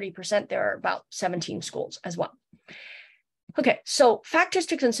 21 to 30%, there are about 17 schools as well. Okay, so factors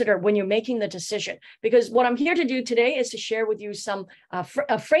to consider when you're making the decision, because what I'm here to do today is to share with you some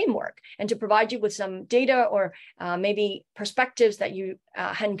a framework and to provide you with some data or maybe perspectives that you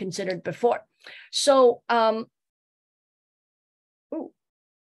hadn't considered before. So,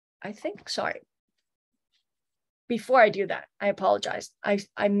 sorry. Before I do that, I apologize.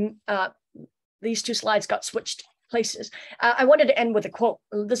 These 2 slides got switched places. I wanted to end with a quote.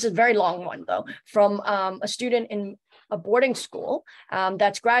 This is a very long one, though, from a student in a boarding school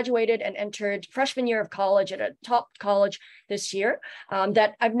that's graduated and entered freshman year of college at a top college this year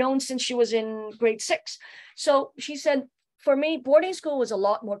that I've known since she was in grade 6. So she said, for me, boarding school was a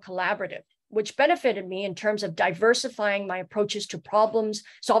lot more collaborative, which benefited me in terms of diversifying my approaches to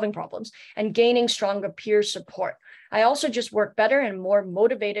solving problems, and gaining stronger peer support. I also just worked better and more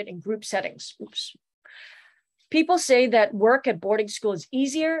motivated in group settings. Oops. People say that work at boarding school is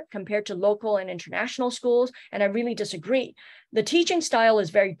easier compared to local and international schools, and I really disagree. The teaching style is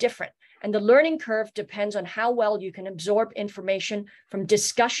very different, and the learning curve depends on how well you can absorb information from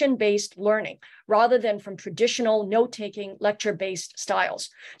discussion-based learning rather than from traditional note-taking, lecture-based styles.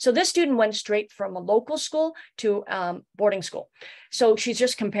 So this student went straight from a local school to boarding school. So she's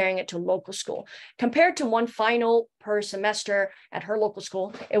just comparing it to local school. Compared to 1 final per semester at her local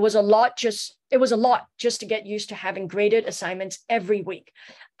school, it was a lot just to get used to having graded assignments every week.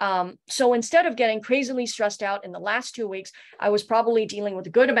 So instead of getting crazily stressed out in the last 2 weeks, I was probably dealing with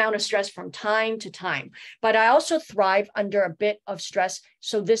a good amount of stress from time to time. But I also thrive under a bit of stress.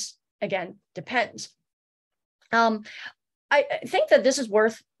 So this, again, depends. I think that this is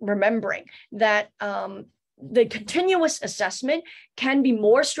worth remembering, that the continuous assessment can be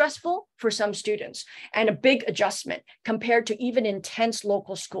more stressful for some students and a big adjustment compared to even intense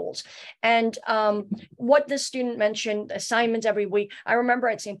local schools. And what this student mentioned, assignments every week, I remember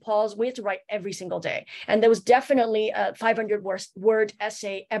at St. Paul's, we had to write every single day. And there was definitely a 500-word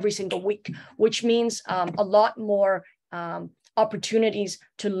essay every single week, which means a lot more opportunities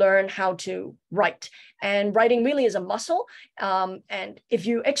to learn how to write. And writing really is a muscle. And if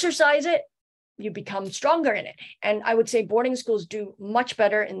you exercise it, you become stronger in it. And I would say boarding schools do much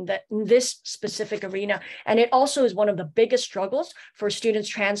better in this specific arena. And it also is one of the biggest struggles for students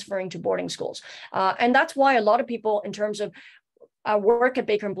transferring to boarding schools. And that's why a lot of people, in terms of work at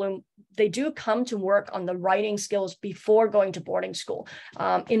Baker and Bloom, they do come to work on the writing skills before going to boarding school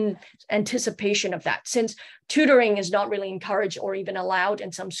in anticipation of that, since tutoring is not really encouraged or even allowed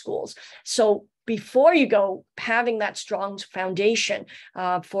in some schools. So before you go, having that strong foundation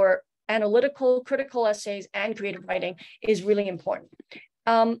for analytical, critical essays and creative writing is really important.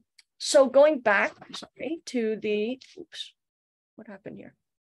 So going back, to the, oops, what happened here?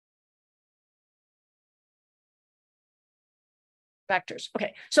 Factors.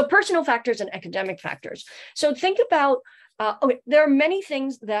 Okay, so personal factors and academic factors. So think about, okay, there are many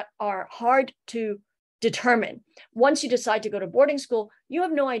things that are hard to determine. Once you decide to go to boarding school, you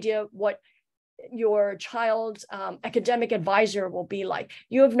have no idea what your child's academic advisor will be like.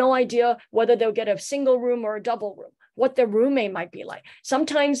 You have no idea whether they'll get a single room or a double room, what their roommate might be like.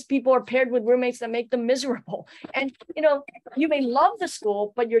 Sometimes people are paired with roommates that make them miserable. And, you know, you may love the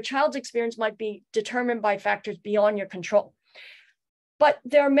school, but your child's experience might be determined by factors beyond your control. But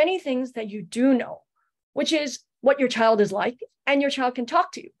there are many things that you do know, which is what your child is like, and your child can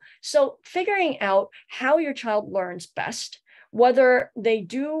talk to you. So figuring out how your child learns best, whether they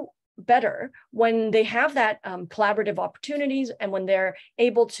do better when they have that collaborative opportunities and when they're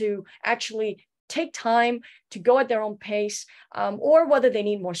able to actually take time to go at their own pace, or whether they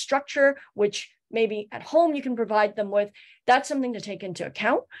need more structure, which maybe at home you can provide them with. That's something to take into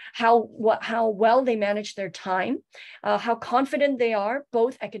account. How well they manage their time, how confident they are,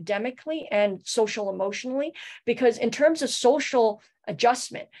 both academically and social emotionally, because in terms of social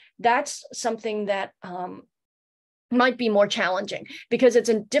adjustment, that's something that might be more challenging because it's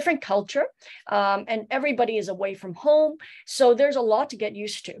a different culture, and everybody is away from home. So there's a lot to get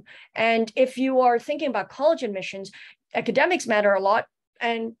used to. And if you are thinking about college admissions, academics matter a lot.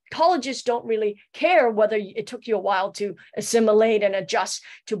 And colleges don't really care whether it took you a while to assimilate and adjust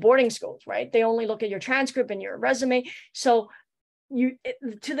to boarding schools, right? They only look at your transcript and your resume. So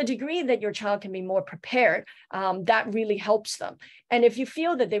to the degree that your child can be more prepared, that really helps them. And if you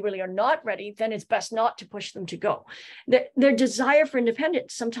feel that they really are not ready, then it's best not to push them to go. Their desire for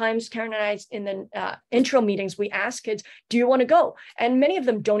independence. Sometimes Karen and I, in the intro meetings, we ask kids, do you want to go? And many of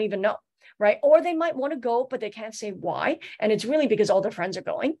them don't even know. Right? Or they might want to go, but they can't say why. And it's really because all their friends are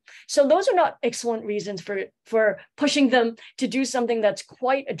going. So those are not excellent reasons for pushing them to do something that's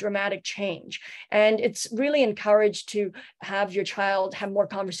quite a dramatic change. And it's really encouraged to have your child have more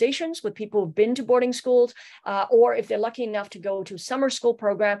conversations with people who've been to boarding schools, or if they're lucky enough to go to a summer school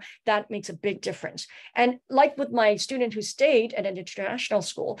program, that makes a big difference. And like with my student who stayed at an international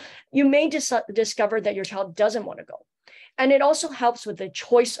school, you may discover that your child doesn't want to go. And it also helps with the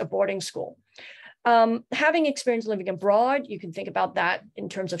choice of boarding school. Having experience living abroad, you can think about that in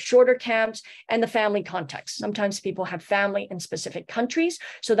terms of shorter camps and the family context. Sometimes people have family in specific countries,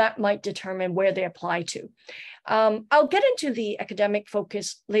 so that might determine where they apply to. I'll get into the academic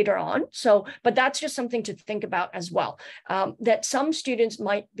focus later on, but that's just something to think about as well, that some students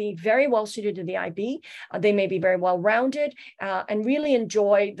might be very well suited to the IB. They may be very well-rounded and really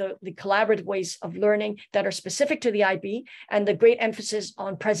enjoy the collaborative ways of learning that are specific to the IB and the great emphasis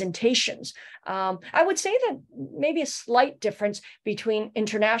on presentations. I would say that maybe a slight difference between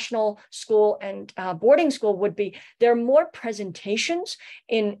international school and boarding school would be there are more presentations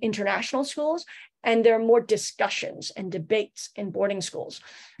in international schools, and there are more discussions and debates in boarding schools.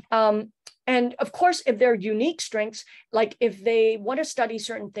 And of course, if there are unique strengths, like if they want to study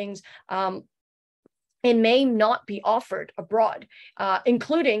certain things, it may not be offered abroad,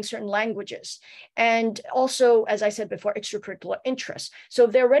 including certain languages. And also, as I said before, extracurricular interests. So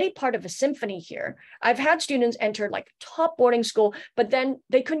they're already part of a symphony here. I've had students enter like top boarding school, but then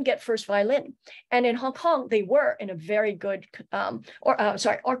they couldn't get first violin. And in Hong Kong, they were in a very good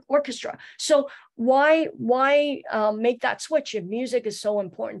orchestra. So why make that switch if music is so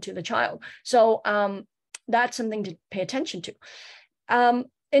important to the child? So that's something to pay attention to.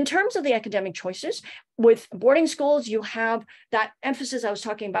 In terms of the academic choices, with boarding schools, you have that emphasis I was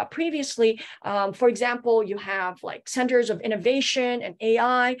talking about previously. For example, you have like centers of innovation and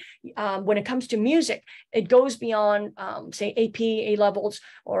AI. When it comes to music, it goes beyond, say, AP, A-levels,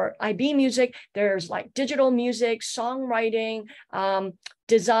 or IB music. There's like digital music, songwriting,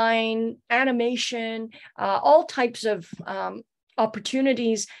 design, animation, all types of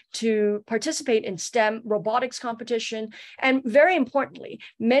opportunities to participate in STEM robotics competition. And very importantly,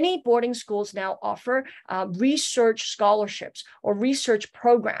 many boarding schools now offer research scholarships or research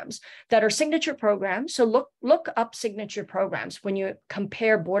programs that are signature programs. So look up signature programs when you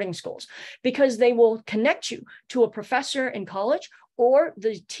compare boarding schools, because they will connect you to a professor in college, or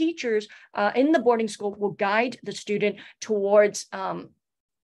the teachers in the boarding school will guide the student towards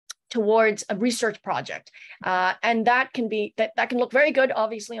a research project. And that can look very good,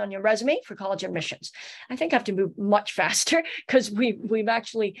 obviously, on your resume for college admissions. I think I have to move much faster because we've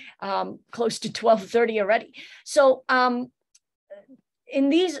actually close to 12:30 already. So in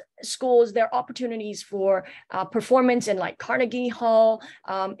these schools, there are opportunities for performance in like Carnegie Hall,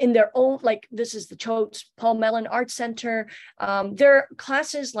 in their own, like this is the Choate Paul Mellon Arts Center. There are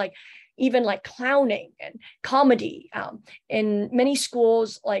classes like even like clowning and comedy. In many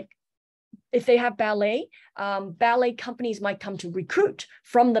schools, like if they have ballet, ballet companies might come to recruit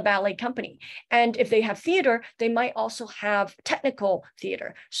from the ballet company. And if they have theater, they might also have technical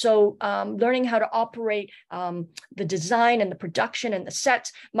theater. So learning how to operate the design and the production and the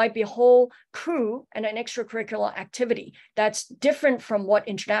sets might be a whole crew and an extracurricular activity that's different from what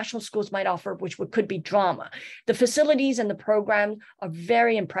international schools might offer, which could be drama. The facilities and the programs are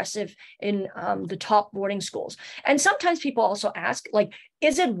very impressive in the top boarding schools. And sometimes people also ask, like,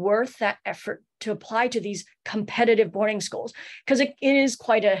 is it worth that effort to apply to these competitive boarding schools? Because it is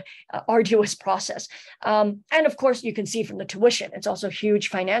quite a arduous process. And of course, you can see from the tuition, it's also a huge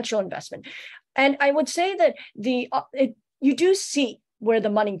financial investment. And I would say that you do see where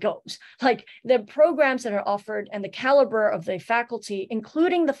the money goes, like the programs that are offered and the caliber of the faculty,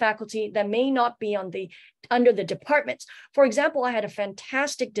 including the faculty that may not be under the departments. For example, I had a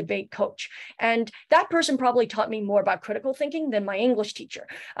fantastic debate coach, and that person probably taught me more about critical thinking than my English teacher,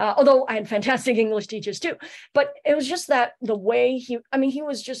 although I had fantastic English teachers too. But it was just that the way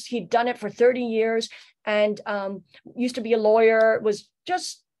he'd done it for 30 years and used to be a lawyer, was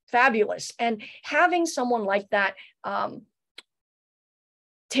just fabulous. And having someone like that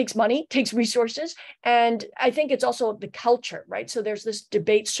takes money, takes resources. And I think it's also the culture, right? So there's this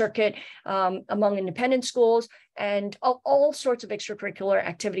debate circuit among independent schools, and all sorts of extracurricular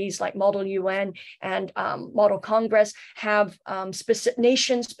activities like Model UN and Model Congress have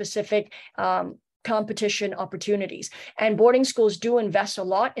nation-specific competition opportunities. And boarding schools do invest a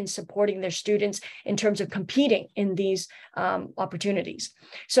lot in supporting their students in terms of competing in these opportunities.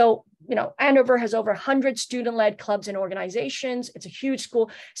 So, Andover has over 100 student-led clubs and organizations. It's a huge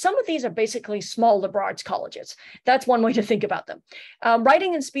school. Some of these are basically small liberal arts colleges. That's one way to think about them.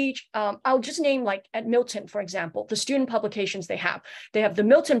 Writing and speech, I'll just name, like at Milton, for example, the student publications they have. They have the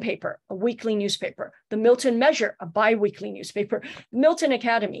Milton Paper, a weekly newspaper, the Milton Measure, a bi-weekly newspaper, Milton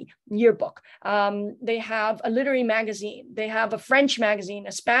Academy yearbook. They have a literary magazine. They have a French magazine,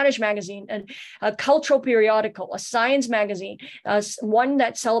 a Spanish magazine, a cultural periodical, a science magazine, one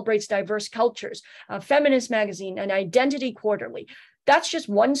that celebrates diverse cultures, a feminist magazine, an identity quarterly. That's just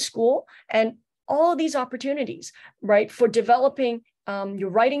one school, and all of these opportunities, right, for developing your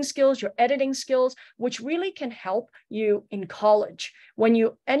writing skills, your editing skills, which really can help you in college. When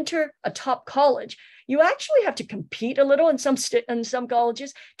you enter a top college, you actually have to compete a little in some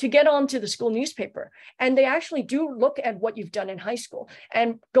colleges to get onto the school newspaper. And they actually do look at what you've done in high school.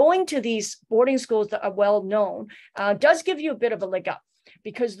 And going to these boarding schools that are well known does give you a bit of a leg up,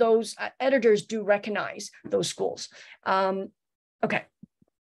 because those editors do recognize those schools. Okay,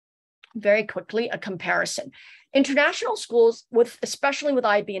 very quickly, a comparison. International schools, especially with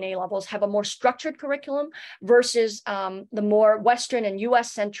IB and A levels, have a more structured curriculum versus the more Western and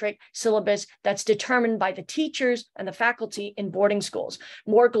US-centric syllabus that's determined by the teachers and the faculty in boarding schools.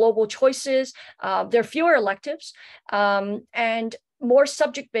 More global choices, there are fewer electives, and more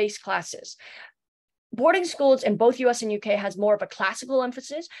subject-based classes. boarding schools in both US and UK has more of a classical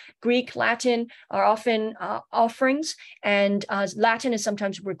emphasis. Greek, Latin are often offerings, and Latin is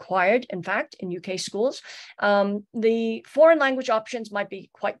sometimes required, in fact, in UK schools. The foreign language options might be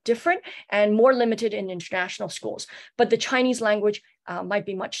quite different and more limited in international schools, but the Chinese language might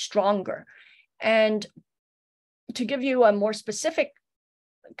be much stronger. And to give you a more specific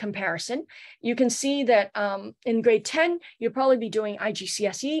comparison, you can see that in grade 10, you'll probably be doing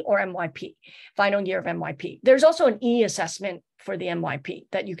IGCSE or MYP, final year of MYP. There's also an E assessment for the MYP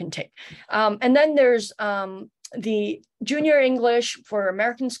that you can take. And then there's the junior English for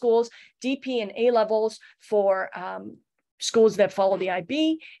American schools, DP and A levels for schools that follow the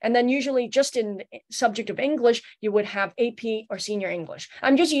IB. And then usually just in the subject of English, you would have AP or senior English.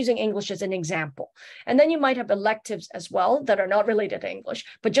 I'm just using English as an example. And then you might have electives as well that are not related to English,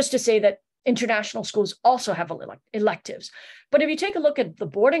 but just to say that international schools also have electives. But if you take a look at the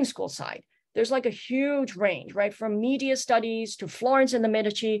boarding school side, there's like a huge range, right? From media studies to Florence and the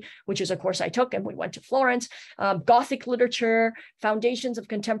Medici, which is a course I took, and we went to Florence, Gothic literature, foundations of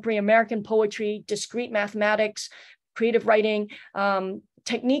contemporary American poetry, discrete mathematics, creative writing,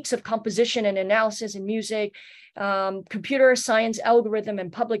 techniques of composition and analysis in music, computer science, algorithm,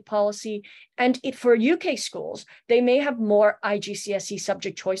 and public policy. And for UK schools, they may have more IGCSE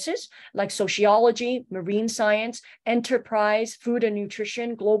subject choices like sociology, marine science, enterprise, food and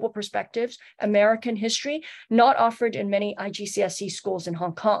nutrition, global perspectives, American history, not offered in many IGCSE schools in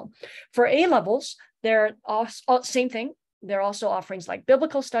Hong Kong. For A levels, they're also, same thing. There are also offerings like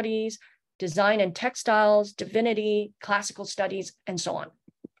biblical studies, design and textiles, divinity, classical studies, and so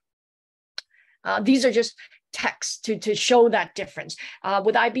on. These are just texts to show that difference.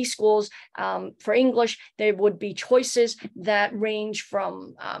 With IB schools, for English, there would be choices that range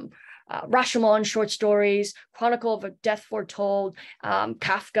from Rashomon short stories, Chronicle of a Death Foretold,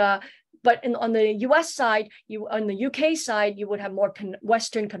 Kafka. But on the US side, on the UK side, you would have more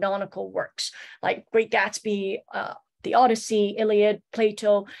Western canonical works like Great Gatsby, the Odyssey, Iliad,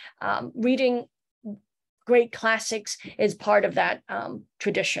 Plato. Reading great classics is part of that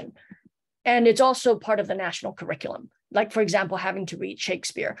tradition. And it's also part of the national curriculum. Like, for example, having to read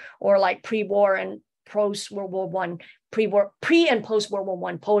Shakespeare, or like pre-war and post-World War I, pre and post-World War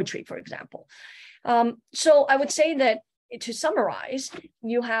I poetry, for example. So I would say that to summarize,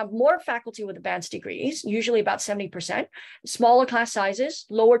 you have more faculty with advanced degrees, usually about 70%, smaller class sizes,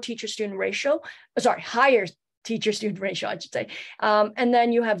 lower teacher-student ratio, higher teacher-student ratio, I should say. And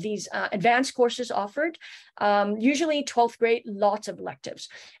then you have these advanced courses offered, usually 12th grade, lots of electives.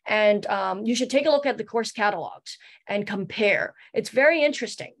 And you should take a look at the course catalogs and compare. It's very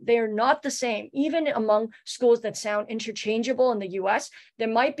interesting. They are not the same. Even among schools that sound interchangeable in the US, there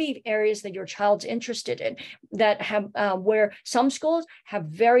might be areas that your child's interested in that have, where some schools have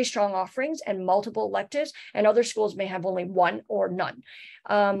very strong offerings and multiple electives, and other schools may have only one or none.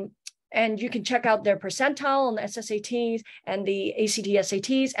 And you can check out their percentile on the SSATs and the ACT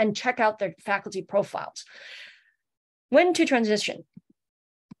SATs and check out their faculty profiles. When to transition?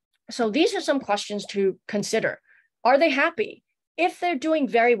 So these are some questions to consider. Are they happy? If they're doing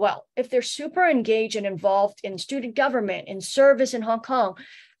very well, if they're super engaged and involved in student government, in service in Hong Kong,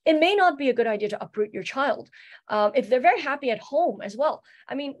 it may not be a good idea to uproot your child. If they're very happy at home as well.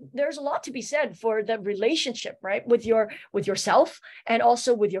 I mean, there's a lot to be said for the relationship, right? With yourself, and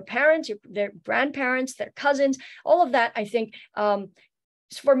also with your parents, their grandparents, their cousins, all of that. I think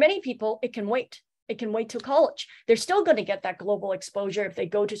for many people, it can wait. It can wait till college. They're still going to get that global exposure if they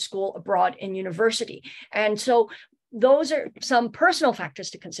go to school abroad in university. And so those are some personal factors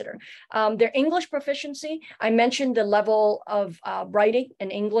to consider. Their English proficiency. I mentioned the level of writing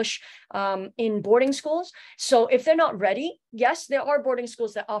in English in boarding schools. So if they're not ready, yes, there are boarding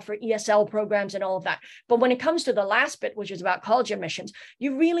schools that offer ESL programs and all of that. But when it comes to the last bit, which is about college admissions,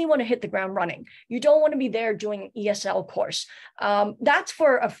 you really want to hit the ground running. You don't want to be there doing an ESL course. That's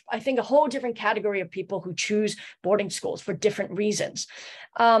for, I think, a whole different category of people who choose boarding schools for different reasons.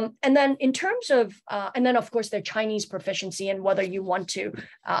 And then in terms of, and then of course, their Chinese proficiency and whether you want to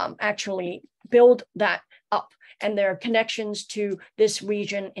actually build that up and their connections to this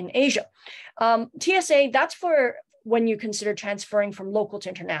region in Asia. TSA, that's for when you consider transferring from local to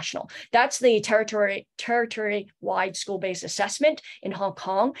international. That's the territory-wide school-based assessment in Hong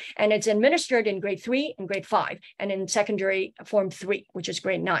Kong, and it's administered in grade 3 and grade 5, and in secondary form 3, which is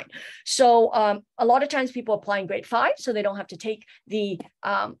grade 9. So a lot of times people apply in grade 5, so they don't have to take the,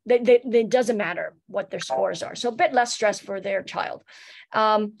 it doesn't matter what their scores are. So a bit less stress for their child.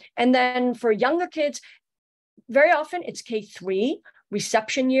 And then for younger kids, very often it's K3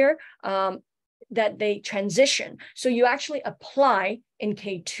 reception year, that they transition. So you actually apply in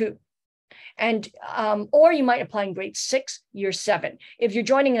K2. And or you might apply in grade 6, year 7. If you're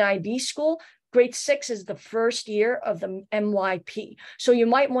joining an IB school, grade 6 is the first year of the MYP. So you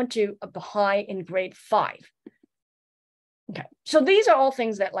might want to apply in grade 5. Okay, so these are all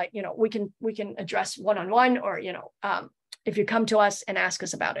things that, like, you know, we can address one-on-one, or, you know, if you come to us and ask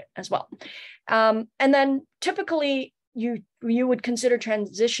us about it as well. And then typically you would consider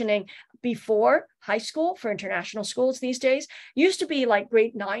transitioning before high school for international schools these days. Used to be like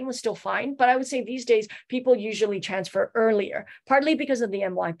grade 9 was still fine, but I would say these days people usually transfer earlier, partly because of the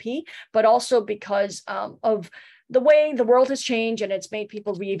MYP, but also because of the way the world has changed, and it's made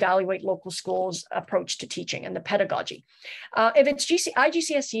people reevaluate local schools' approach to teaching and the pedagogy. If it's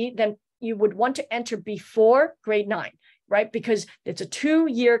IGCSE, then you would want to enter before grade 9, right? Because it's a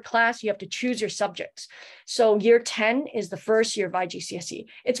 2-year class, you have to choose your subjects. So year 10 is the first year of IGCSE.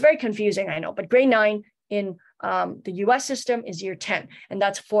 It's very confusing, I know, but grade 9 in the US system is year 10, and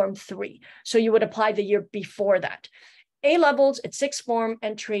that's form 3. So you would apply the year before that. A-levels, it's 6th form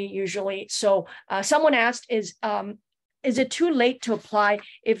entry usually. So someone asked, is it too late to apply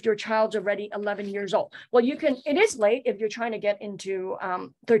if your child's already 11 years old? Well, it is late if you're trying to get into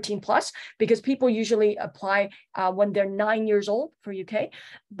 13 plus, because people usually apply when they're 9 years old for UK,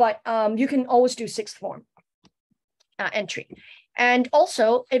 but you can always do 6th form entry. And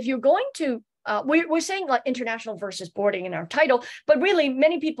also, if you're going to, we're saying like international versus boarding in our title, but really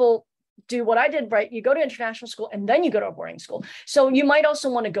many people do what I did, right? You go to international school and then you go to a boarding school. So you might also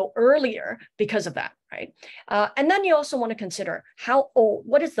want to go earlier because of that, right? And then you also want to consider how old,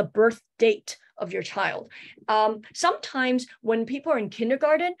 what is the birth date of your child? Sometimes when people are in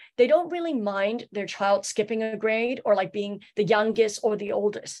kindergarten, they don't really mind their child skipping a grade or like being the youngest or the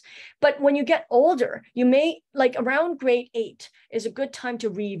oldest. But when you get older, you may, like around grade 8 is a good time to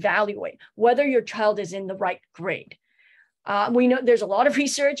reevaluate whether your child is in the right grade. We know there's a lot of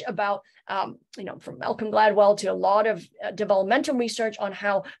research about, you know, from Malcolm Gladwell to a lot of developmental research on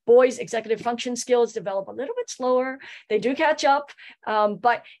how boys' executive function skills develop a little bit slower. They do catch up,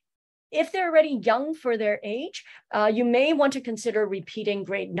 but if they're already young for their age, you may want to consider repeating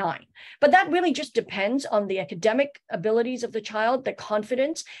grade 9. But that really just depends on the academic abilities of the child, their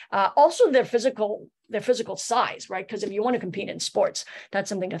confidence, also their physical size, right? Because if you want to compete in sports, that's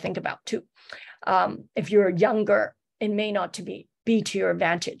something to think about too. If you're younger, it may not be to your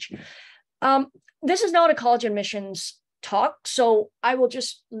advantage. This is not a college admissions talk, so I will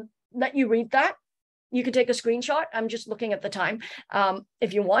just let you read that. You can take a screenshot. I'm just looking at the time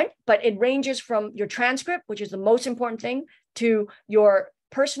if you want, but it ranges from your transcript, which is the most important thing, to your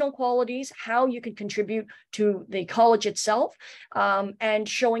personal qualities, how you can contribute to the college itself, and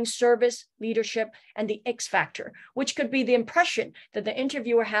showing service, leadership, and the X factor, which could be the impression that the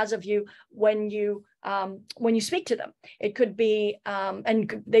interviewer has of you when you speak to them. It could be,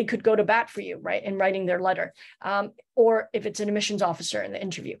 and they could go to bat for you, right, in writing their letter. Or if it's an admissions officer in the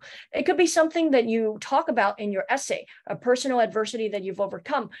interview, it could be something that you talk about in your essay, a personal adversity that you've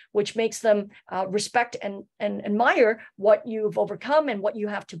overcome, which makes them respect and admire what you've overcome and what you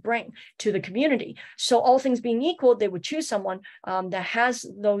have to bring to the community. So all things being equal, they would choose someone that has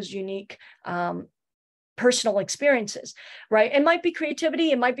those unique personal experiences, right? It might be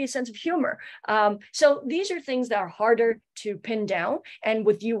creativity, it might be a sense of humor. So these are things that are harder to pin down. And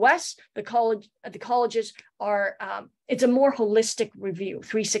with US, the colleges are, it's a more holistic review,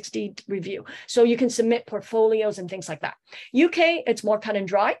 360 review. So you can submit portfolios and things like that. UK, it's more cut and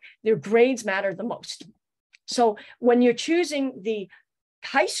dry. Their grades matter the most. So when you're choosing the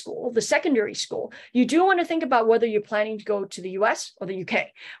high school, the secondary school, you do want to think about whether you're planning to go to the US or the UK,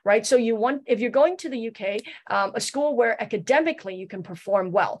 right? So if you're going to the UK, a school where academically you can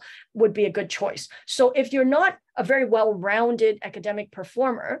perform well would be a good choice. So if you're not a very well-rounded academic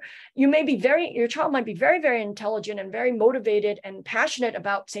performer, your child might be very, very intelligent and very motivated and passionate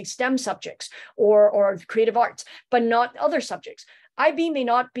about, say, STEM subjects or creative arts, but not other subjects. IB may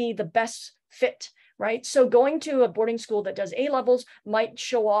not be the best fit, right? So going to a boarding school that does A-levels might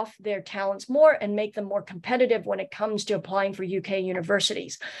show off their talents more and make them more competitive when it comes to applying for UK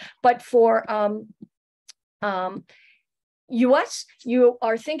universities. But for US, you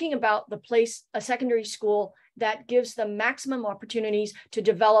are thinking about a secondary school that gives them maximum opportunities to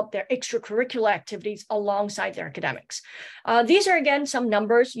develop their extracurricular activities alongside their academics. These are, again, some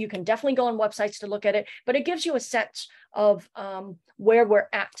numbers. You can definitely go on websites to look at it, but it gives you a sense of where we're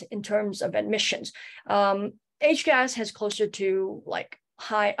at in terms of admissions. HCAS has closer to like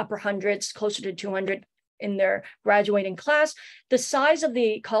high upper hundreds, closer to 200 in their graduating class. The size of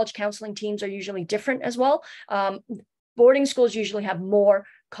the college counseling teams are usually different as well. Boarding schools usually have more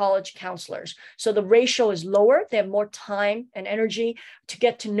college counselors. So the ratio is lower. They have more time and energy to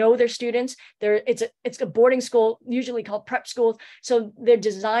get to know their students. It's a boarding school, usually called prep schools. So they're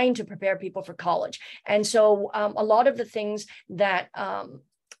designed to prepare people for college. And so a lot of the things that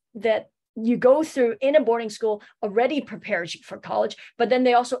you go through in a boarding school already prepares you for college, but then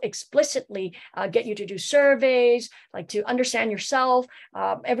they also explicitly get you to do surveys, like to understand yourself,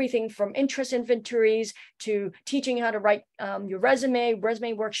 everything from interest inventories to teaching how to write your resume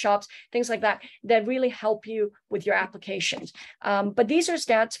workshops, things like that, that really help you with your applications. But these are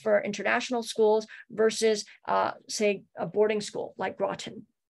stats for international schools versus, say, a boarding school like Groton.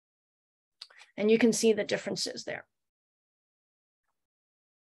 And you can see the differences there.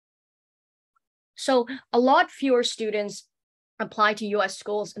 So a lot fewer students apply to US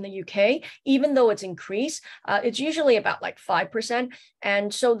schools in the UK, even though it's increased. It's usually about like 5%.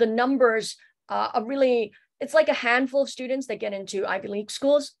 And so the numbers are really, it's like a handful of students that get into Ivy League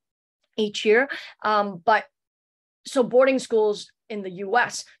schools each year. But so boarding schools in the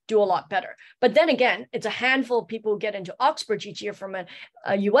US do a lot better. But then again, it's a handful of people who get into Oxbridge each year from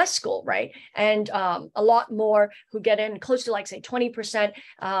a US school, right? And a lot more who get in, close to like, say, 20%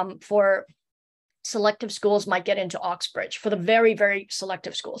 for selective schools might get into Oxbridge, for the very, very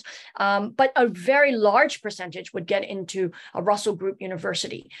selective schools. But a very large percentage would get into a Russell Group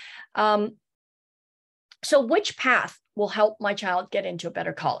University. So which path will help my child get into a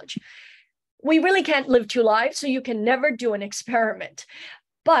better college? We really can't live two lives, so you can never do an experiment.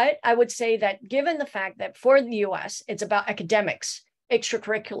 But I would say that given the fact that for the US, it's about academics,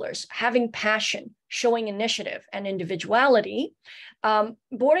 extracurriculars, having passion, showing initiative and individuality,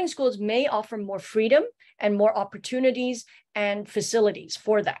 boarding schools may offer more freedom and more opportunities and facilities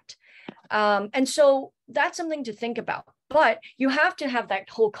for that. And so that's something to think about. But you have to have that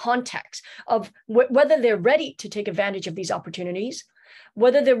whole context of whether they're ready to take advantage of these opportunities,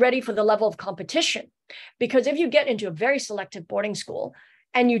 whether they're ready for the level of competition. Because if you get into a very selective boarding school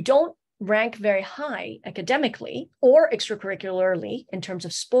and you don't rank very high academically or extracurricularly in terms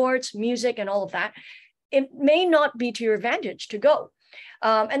of sports, music, and all of that, it may not be to your advantage to go.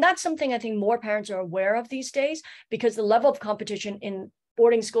 And that's something I think more parents are aware of these days, because the level of competition in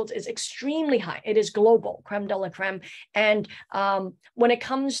boarding schools is extremely high. It is global, creme de la creme. And when it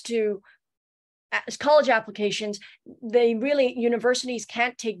comes to college applications, universities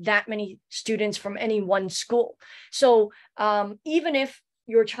can't take that many students from any one school. So even if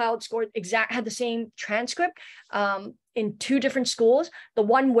your child had the same transcript in two different schools, the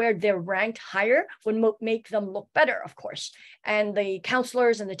one where they're ranked higher would make them look better, of course. And the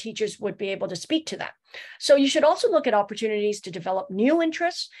counselors and the teachers would be able to speak to that. So you should also look at opportunities to develop new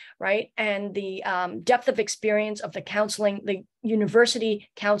interests, right? And the depth of experience of the university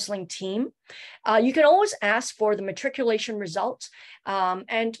counseling team. You can always ask for the matriculation results,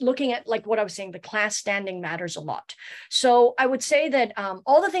 and looking at, like what I was saying, the class standing matters a lot. So I would say that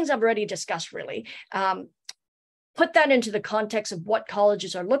all the things I've already discussed really, put that into the context of what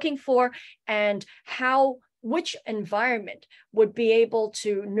colleges are looking for and which environment would be able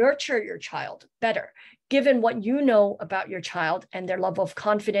to nurture your child better, given what you know about your child and their level of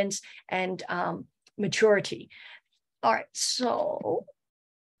confidence and maturity. All right, so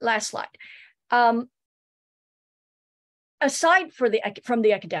last slide. Aside from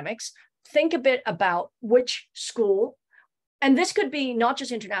the academics, think a bit about which school, and this could be not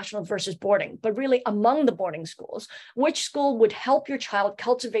just international versus boarding, but really among the boarding schools, which school would help your child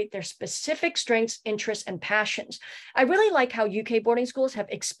cultivate their specific strengths, interests, and passions. I really like how UK boarding schools have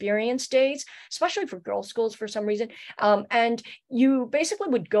experience days, especially for girls' schools for some reason. And you basically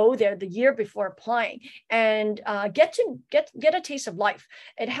would go there the year before applying and get a taste of life.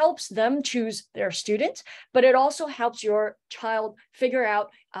 It helps them choose their students, but it also helps your child figure out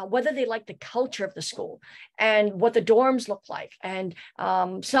whether they like the culture of the school and what the dorms look like. And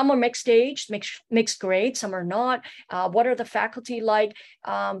some are mixed age, mixed grade, some are not. What are the faculty like?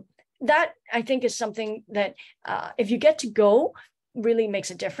 That I think is something that if you get to go, really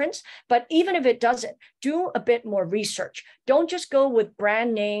makes a difference. But even if it doesn't, do a bit more research. Don't just go with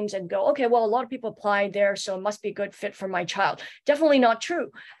brand names and go, okay, well, a lot of people apply there, so it must be a good fit for my child. Definitely not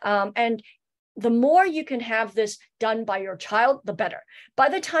true. And the more you can have this done by your child, the better. By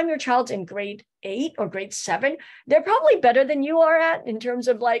the time your child's in grade 8 or grade 7, they're probably better than you are at in terms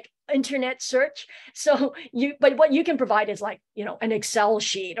of like internet search. So but what you can provide is like, an Excel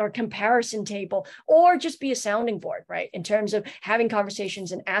sheet or comparison table, or just be a sounding board, right? In terms of having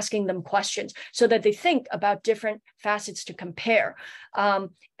conversations and asking them questions so that they think about different facets to compare.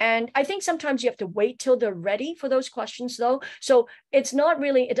 And I think sometimes you have to wait till they're ready for those questions though. So it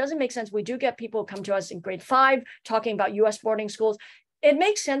doesn't make sense. We do get people come to us in grade 5 talking about US boarding schools. it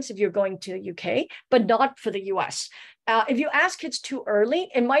makes sense if you're going to the UK, but not for the US. If you ask kids too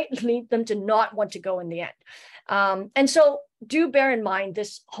early, it might lead them to not want to go in the end. And so do bear in mind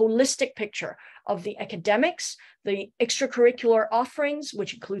this holistic picture of the academics, the extracurricular offerings,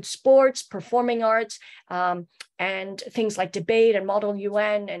 which include sports, performing arts, and things like debate and Model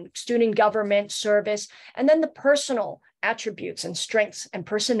UN and student government service, and then the personal attributes and strengths and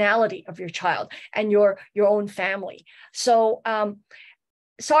personality of your child and your own family. So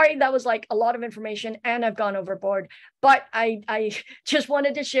sorry, that was like a lot of information and I've gone overboard, but I just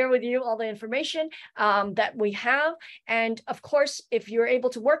wanted to share with you all the information that we have. And of course, if you're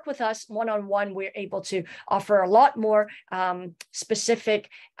able to work with us one-on-one, we're able to offer a lot more specific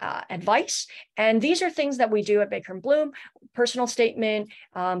advice. And these are things that we do at Baker & Bloom: personal statement,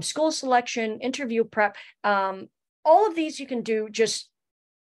 school selection, interview prep. All of these you can do just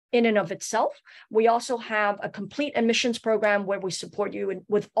in and of itself. We also have a complete admissions program where we support you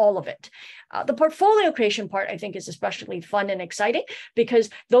with all of it. The portfolio creation part, I think, is especially fun and exciting because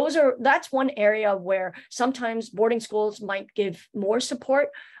that's one area where sometimes boarding schools might give more support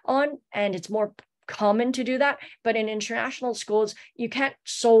on, and it's more common to do that. But in international schools, you can't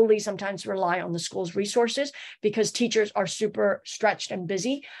solely sometimes rely on the school's resources because teachers are super stretched and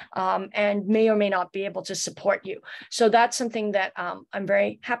busy and may or may not be able to support you. So that's something that I'm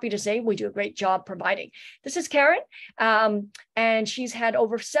very happy to say we do a great job providing. This is Karen, and she's had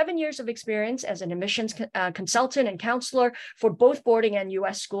over 7 years of experience as an admissions consultant and counselor for both boarding and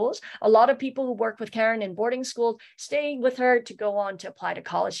US schools. A lot of people who work with Karen in boarding schools stay with her to go on to apply to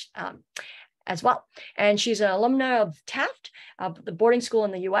college as well. And she's an alumna of Taft, the boarding school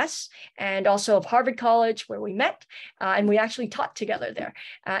in the US, and also of Harvard College, where we met, and we actually taught together there,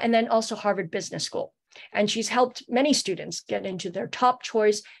 and then also Harvard Business School. And she's helped many students get into their top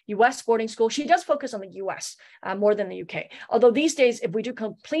choice US boarding school. She does focus on the US more than the UK. Although these days, if we do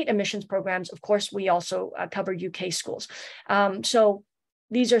complete admissions programs, of course, we also cover UK schools. So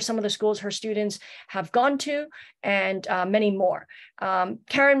these are some of the schools her students have gone to, and many more.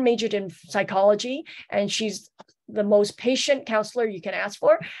 Karen majored in psychology, and she's the most patient counselor you can ask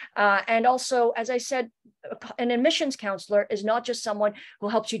for. And also, as I said, an admissions counselor is not just someone who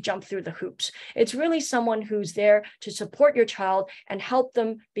helps you jump through the hoops. It's really someone who's there to support your child and help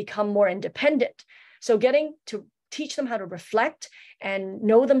them become more independent. So getting to teach them how to reflect and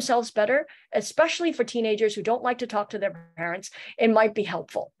know themselves better, especially for teenagers who don't like to talk to their parents, it might be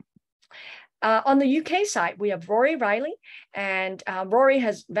helpful. On the UK side, we have Rory Riley, and Rory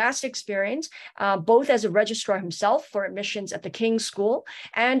has vast experience, both as a registrar himself for admissions at the King's School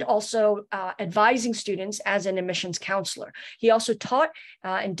and also advising students as an admissions counselor. He also taught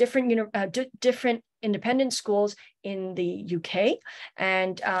in different independent schools in the UK,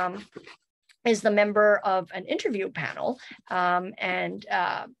 and is the member of an interview panel and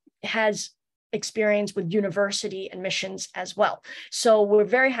has experience with university admissions as well. So we're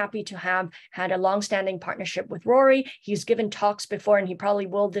very happy to have had a long-standing partnership with Rory. He's given talks before, and he probably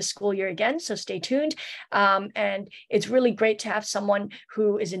will this school year again, so stay tuned. And it's really great to have someone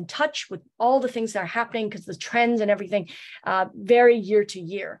who is in touch with all the things that are happening, because the trends and everything vary year to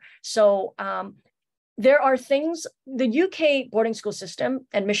year. So there are things, the UK boarding school system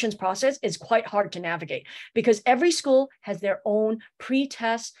admissions process is quite hard to navigate because every school has their own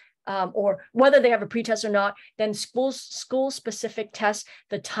pre-test, or whether they have a pretest or not, then school-specific tests,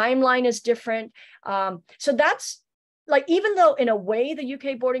 the timeline is different. So that's like, even though in a way the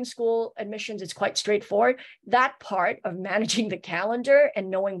UK boarding school admissions is quite straightforward, that part of managing the calendar and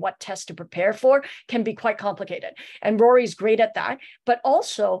knowing what tests to prepare for can be quite complicated. And Rory's great at that. But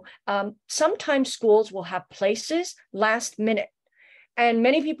also, sometimes schools will have places last minute. And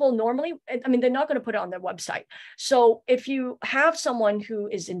many people normally, I mean, they're not going to put it on their website. So if you have someone who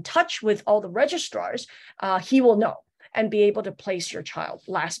is in touch with all the registrars, he will know and be able to place your child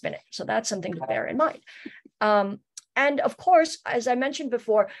last minute. So that's something to bear in mind. And of course, as I mentioned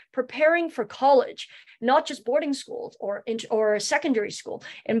before, preparing for college, not just boarding schools or secondary school,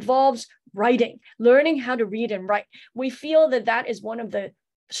 involves writing, learning how to read and write. We feel that that is one of the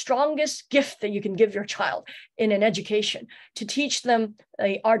strongest gift that you can give your child in an education, to teach them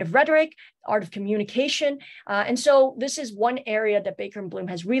the art of rhetoric, art of communication. And so this is one area that Baker & Bloom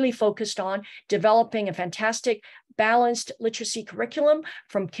has really focused on, developing a fantastic balanced literacy curriculum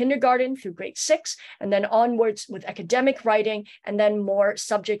from kindergarten through grade 6, and then onwards with academic writing, and then more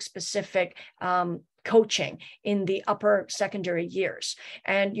subject-specific coaching in the upper secondary years.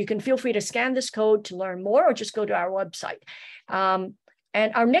 And you can feel free to scan this code to learn more, or just go to our website.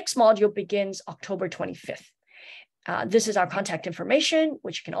 And our next module begins October 25th. this is our contact information,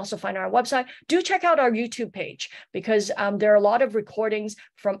 which you can also find on our website. Do check out our YouTube page, because there are a lot of recordings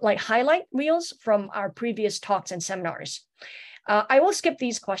from like highlight reels from our previous talks and seminars. I will skip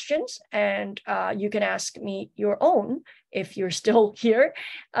these questions, and you can ask me your own if you're still here.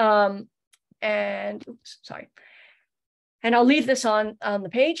 And oops, sorry. And I'll leave this on the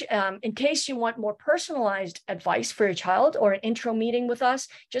page in case you want more personalized advice for your child, or an intro meeting with us,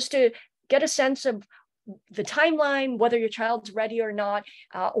 just to get a sense of the timeline, whether your child's ready or not,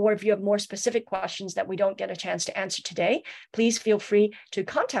 or if you have more specific questions that we don't get a chance to answer today, please feel free to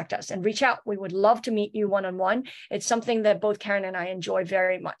contact us and reach out. We would love to meet you one-on-one. It's something that both Karen and I enjoy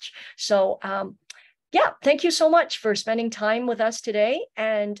very much. So yeah, thank you so much for spending time with us today.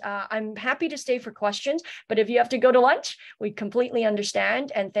 And I'm happy to stay for questions, but if you have to go to lunch, we completely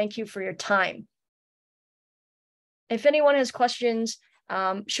understand. And thank you for your time. If anyone has questions,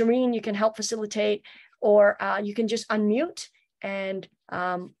 Shireen, you can help facilitate, or you can just unmute, and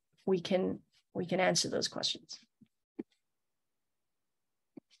we can answer those questions.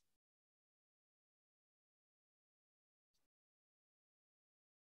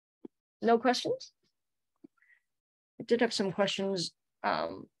 No questions? I did have some questions. I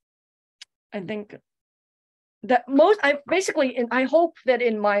think that I hope that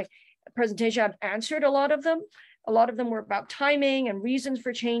in my presentation I've answered a lot of them. A lot of them were about timing and reasons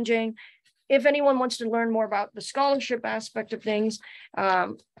for changing. If anyone wants to learn more about the scholarship aspect of things,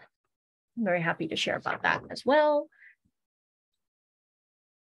 I'm very happy to share about that as well.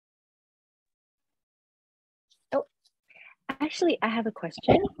 Oh, actually, I have a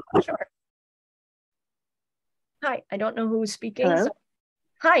question. Sure. Hi, I don't know who's speaking. Hello? So,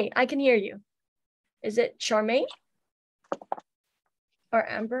 hi, I can hear you. Is it Charmaine or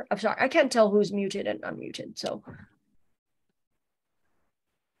Amber? I'm sorry, I can't tell who's muted and unmuted. So,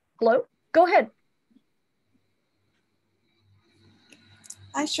 hello, go ahead.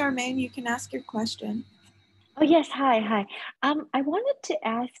 Hi, Charmaine, you can ask your question. Oh, yes, hi. I wanted to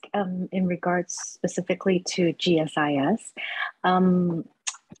ask in regards specifically to GSIS. I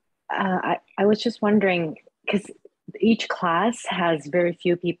was just wondering, because each class has very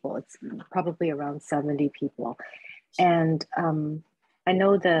few people. It's probably around 70 people. And I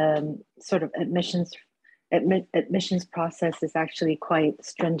know the sort of admissions process is actually quite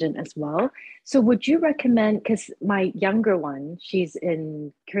stringent as well. So would you recommend, because my younger one, she's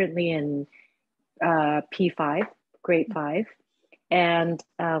currently in P5, grade 5, and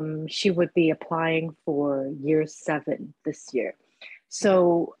she would be applying for year 7 this year.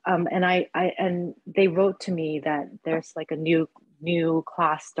 So and they wrote to me that there's like a new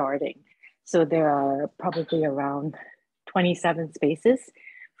class starting. So there are probably around 27 spaces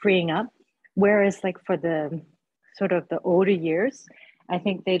freeing up. Whereas like for the sort of the older years, I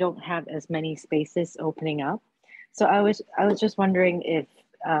think they don't have as many spaces opening up. So I was just wondering if,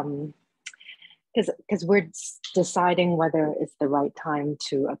 because we're deciding whether it's the right time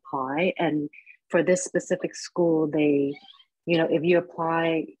to apply. And for this specific school, they, if you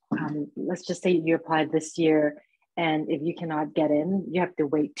apply, let's just say you apply this year, and if you cannot get in, you have to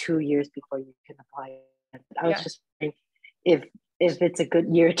wait 2 years before you can apply. I was just wondering if it's a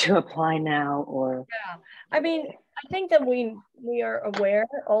good year to apply now, or. Yeah, I mean, I think that we are aware,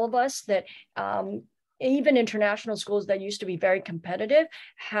 all of us, that even international schools that used to be very competitive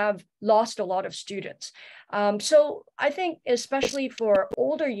have lost a lot of students. So I think especially for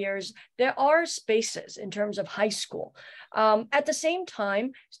older years, there are spaces in terms of high school. At the same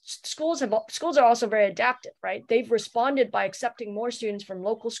time, schools are also very adaptive, right? They've responded by accepting more students from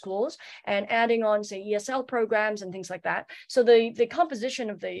local schools and adding on, say, ESL programs and things like that. So the composition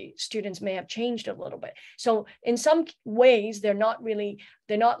of the students may have changed a little bit. So in some ways, they're not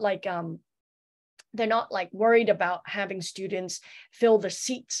like worried about having students fill the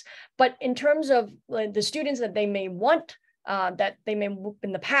seats. But in terms of the students that they may want, that they may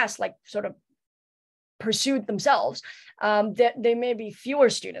in the past, like sort of pursued themselves, that there may be fewer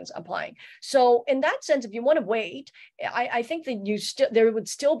students applying. So in that sense, if you want to wait, I think that there would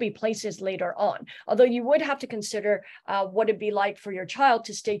still be places later on, although you would have to consider what it'd be like for your child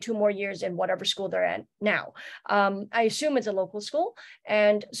to stay 2 more years in whatever school they're at now. I assume it's a local school.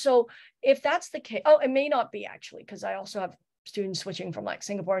 And so if that's the case, it may not be actually, because I also have students switching from like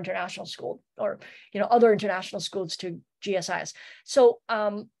Singapore International School or other international schools to GSIS. So,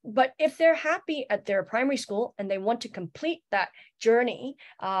 but if they're happy at their primary school and they want to complete that journey,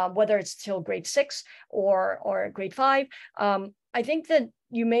 whether it's till grade 6 or grade 5, I think that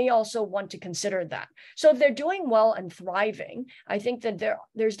you may also want to consider that. So if they're doing well and thriving, I think that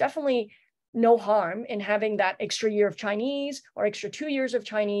there's definitely no harm in having that extra year of Chinese or extra 2 years of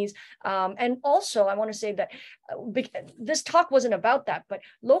Chinese. And also, I want to say that this talk wasn't about that, but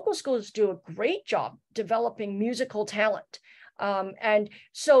local schools do a great job developing musical talent. And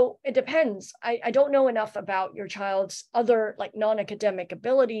so it depends. I don't know enough about your child's other like non-academic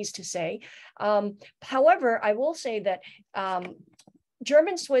abilities to say. However, I will say that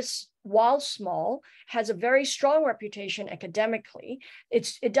German Swiss, while small, has a very strong reputation academically.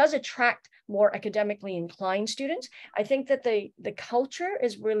 It does attract more academically inclined students. I think that the culture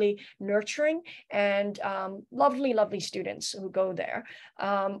is really nurturing and lovely students who go there.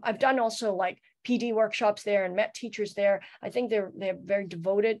 I've done also like PD workshops there and met teachers there. I think they have very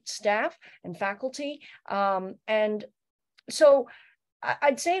devoted staff and faculty. And so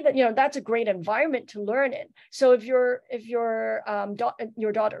I'd say that, you know, that's a great environment to learn in. So if your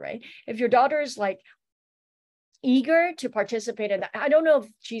daughter, right? If your daughter is like eager to participate in that, I don't know if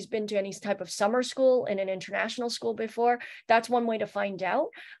she's been to any type of summer school in an international school before. That's one way to find out.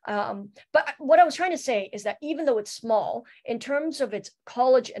 But what I was trying to say is that even though it's small, in terms of its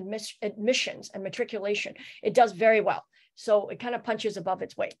college admissions and matriculation, it does very well. So it kind of punches above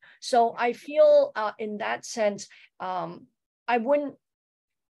its weight. So I feel in that sense, I wouldn't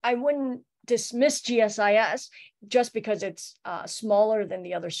dismiss GSIS just because it's smaller than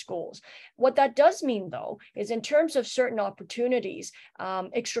the other schools. What that does mean, though, is in terms of certain opportunities,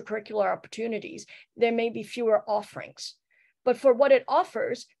 extracurricular opportunities, there may be fewer offerings. But for what it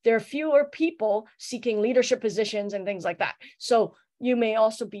offers, there are fewer people seeking leadership positions and things like that. So you may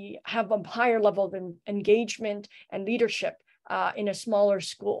also have a higher level of engagement and leadership in a smaller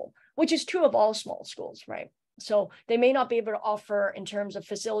school, which is true of all small schools, right? So they may not be able to offer in terms of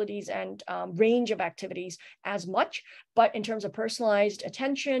facilities and range of activities as much, but in terms of personalized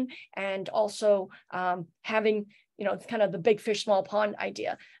attention and also having, you know, kind of the big fish, small pond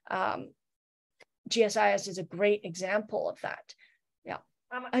idea. GSIS is a great example of that. Yeah.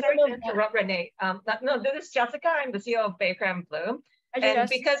 I'm sorry to interrupt, Renee. No, this is Jessica. I'm the CEO of Baker and Bloom. And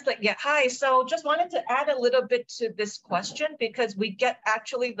because, like, yeah, hi. So just wanted to add a little bit to this question because we get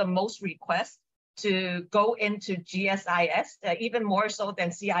actually the most requests to go into GSIS, even more so than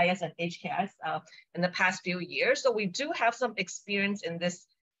CIS and HKS in the past few years. So we do have some experience in this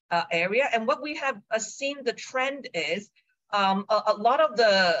area. And what we have seen the trend is a lot of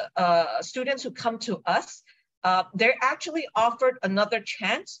the students who come to us, they're actually offered another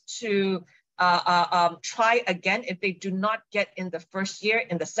chance to try again if they do not get in the first year,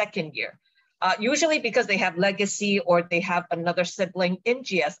 in the second year. Usually because they have legacy or they have another sibling in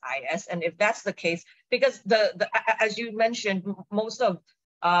GSIS. And if that's the case, because as you mentioned, most of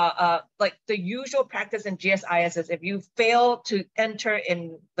like the usual practice in GSIS is if you fail to enter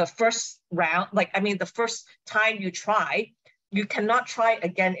in the first round, the first time you try, you cannot try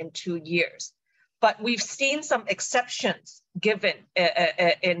again in 2 years. But we've seen some exceptions given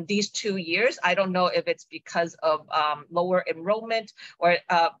in these 2 years. I don't know if it's because of lower enrollment or,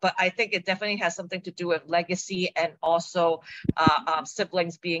 but I think it definitely has something to do with legacy and also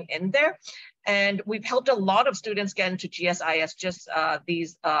siblings being in there. And we've helped a lot of students get into GSIS just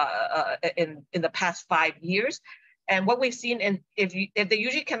in the past 5 years. And what we've seen, if they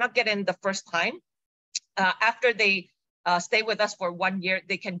usually cannot get in the first time, after they stay with us for 1 year,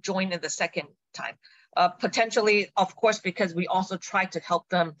 they can join in the second time. Potentially, of course, because we also try to help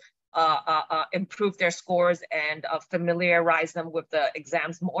them improve their scores and familiarize them with the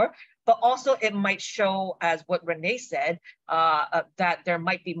exams more. But also it might show, as what Renee said, that there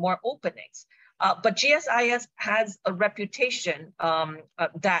might be more openings. But GSIS has a reputation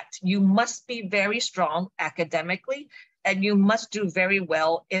that you must be very strong academically, and you must do very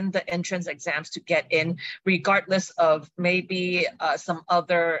well in the entrance exams to get in, regardless of maybe some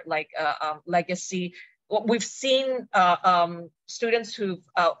other legacy. We've seen students whose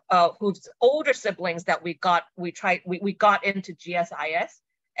older siblings that we got into GSIS,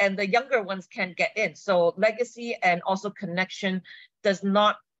 and the younger ones can get in. So legacy and also connection does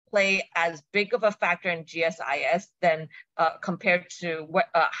not play as big of a factor in GSIS than compared to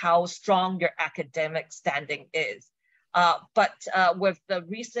how strong your academic standing is. But with the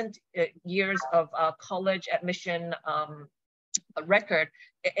recent years of college admission record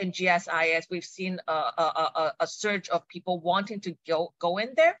in GSIS, we've seen a surge of people wanting to go in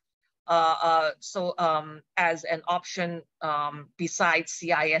there. So as an option besides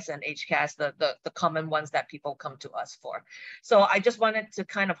CIS and HCAS, the common ones that people come to us for. So I just wanted to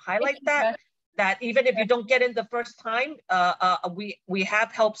kind of highlight that even if you don't get in the first time, we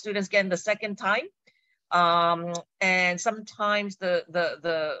have helped students get in the second time. And sometimes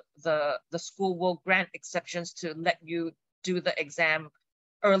the school will grant exceptions to let you do the exam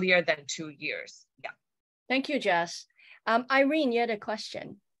earlier than 2 years. Yeah. Thank you, Jess. Irene, you had a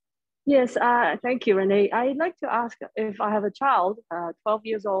question. Yes, thank you, Renee. I'd like to ask if I have a child, 12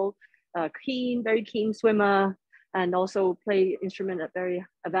 years old, very keen swimmer, and also play instrument at very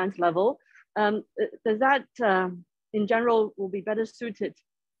advanced level. Does that, in general, will be better suited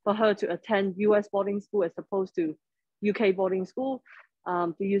for her to attend US boarding school as opposed to UK boarding school?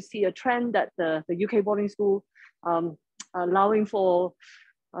 Do you see a trend that the UK boarding school allowing for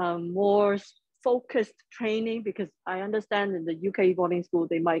more focused training? Because I understand in the UK boarding school,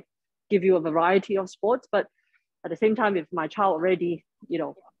 they might give you a variety of sports, but at the same time, if my child already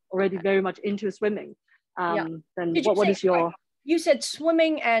very much into swimming, then what is your... You said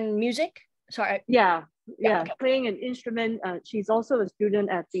swimming and music? Sorry. Yeah, okay. Playing an instrument. She's also a student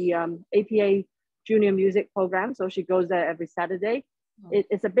at the APA Junior Music Program, so she goes there every Saturday.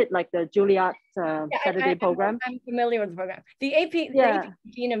 It's a bit like the Juilliard Saturday program. I'm familiar with the program. The AP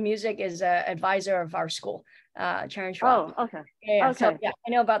Dean of Music is an advisor of our school, Sharon Schwab. Oh, okay. Yeah, so, yeah,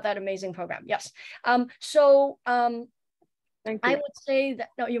 I know about that amazing program. Yes. So Thank you. I would say that,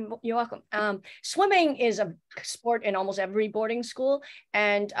 no, you're welcome. Swimming is a sport in almost every boarding school.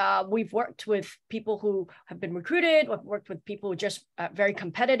 And we've worked with people who have been recruited, we've worked with people who are just very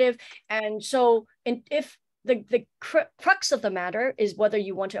competitive. And so if the crux of the matter is whether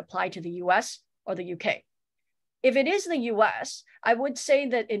you want to apply to the US or the UK. If it is the US, I would say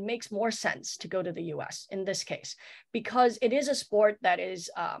that it makes more sense to go to the US in this case, because it is a sport that is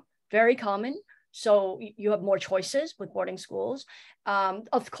very common. So you have more choices with boarding schools.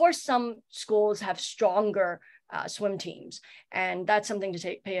 Of course, some schools have stronger swim teams, and that's something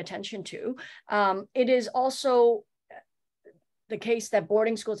to pay attention to. It is also the case that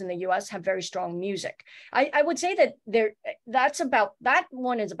boarding schools in the US have very strong music. I would say that that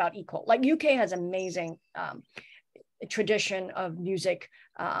one is about equal. Like UK has amazing tradition of music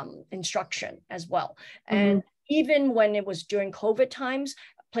instruction as well. And even when it was during COVID times,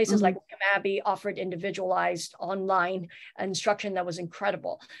 places like Wickham Abbey offered individualized online instruction that was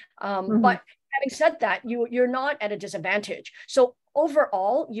incredible. But having said that, you're not at a disadvantage. So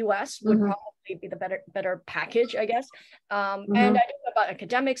overall, US would probably be the better package, I guess. And I don't know about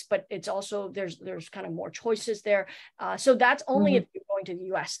academics, but it's also, there's kind of more choices there. So that's only if you're going to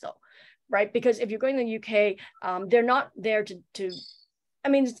the US though, right? Because if you're going to the UK, they're not there to I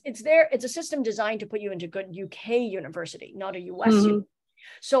mean, it's a system designed to put you into good UK university, not a US university.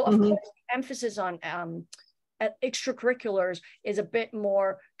 So of course, the emphasis on extracurriculars is a bit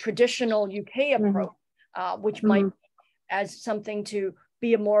more traditional UK approach, which might be as something to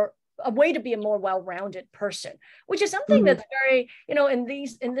be a way to be a more well-rounded person, which is something that's very,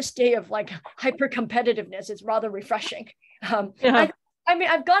 in this day of like hyper competitiveness, it's rather refreshing. I mean,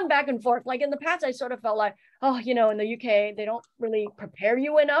 I've gone back and forth. Like in the past, I sort of felt like, in the UK, they don't really prepare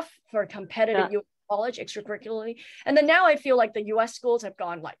you enough for competitive college extracurricularly. And then now I feel like the US schools have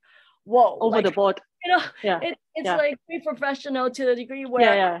gone like, whoa. Over the board. It's like be professional to the degree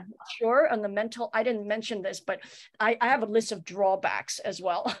where I'm sure on the mental, I didn't mention this, but I have a list of drawbacks as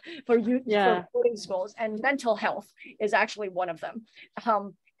well for boarding schools, and mental health is actually one of them.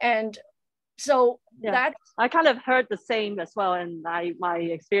 And so that I kind of heard the same as well. And my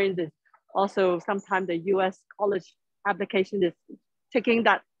experience is also sometimes the US college application is taking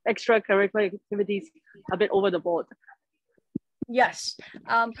that extracurricular activities a bit over the board. Yes.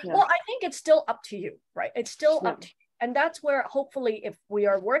 Well, I think it's still up to you, right? It's still up to you. And that's where hopefully if we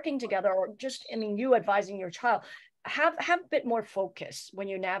are working together, or just, you advising your child, have a bit more focus when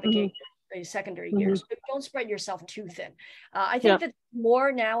you navigate the secondary years. Don't spread yourself too thin. I think that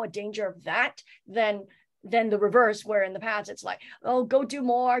more now a danger of that than the reverse, where in the past it's like, oh, go do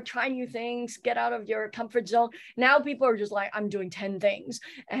more, try new things, get out of your comfort zone. Now people are just like, I'm doing 10 things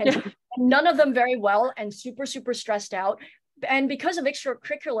and none of them very well, and super, super stressed out. And because of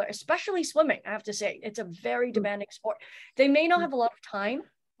extracurricular, especially swimming, I have to say, it's a very demanding sport. They may not have a lot of time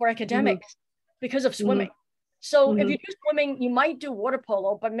for academics because of swimming. So if you do swimming, you might do water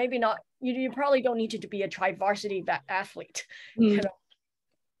polo, but maybe not. You probably don't need to be a tri-varsity athlete.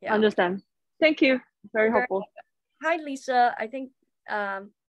 Understand. Thank you. Very helpful. Hi, Lisa. I think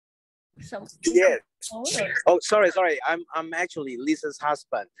Yes. Oh, sorry. I'm actually Lisa's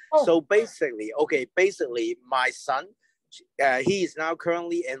husband. So basically, my son, he is now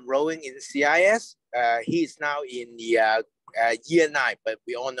currently enrolling in CIS. He is now in the year 9, but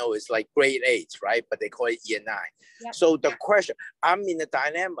we all know it's like grade 8, right? But they call it year 9. Yep. So the question, I'm in a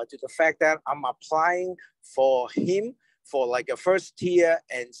dilemma to the fact that I'm applying for him for like a first tier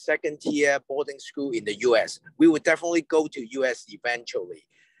and second tier boarding school in the US. We would definitely go to US eventually.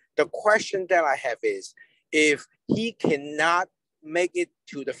 The question that I have is, if he cannot make it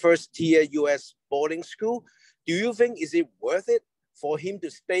to the first tier US boarding school, do you think is it worth it for him to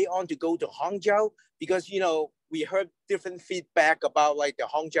stay on to go to Hangzhou? Because, you know, we heard different feedback about like the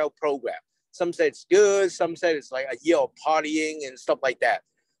Hangzhou program. Some said it's good, some said it's like a year of partying and stuff like that.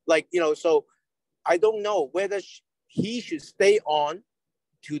 Like, you know, so I don't know whether he should stay on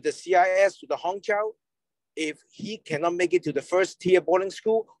to the CIS, to the Hangzhou, if he cannot make it to the first tier boarding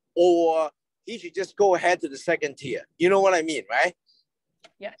school, or he should just go ahead to the second tier. You know what I mean, right?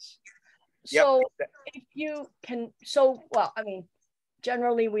 Yes. So yep. if you can, so, well, I mean,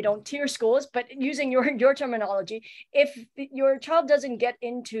 generally we don't tier schools, but using your terminology, if your child doesn't get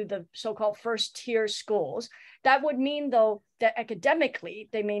into the so-called first tier schools, that would mean though that academically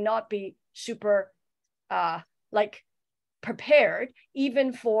they may not be super like prepared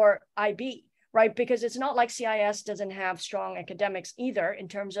even for IB, right? Because it's not like CIS doesn't have strong academics either in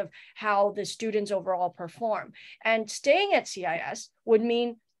terms of how the students overall perform. And staying at CIS would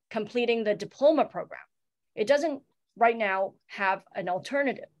mean completing the diploma program. It doesn't right now have an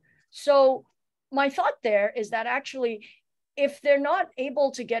alternative. So my thought there is that actually, if they're not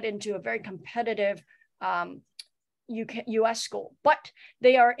able to get into a very competitive US school, but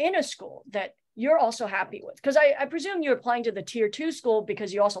they are in a school that you're also happy with, because I presume you're applying to the tier 2 school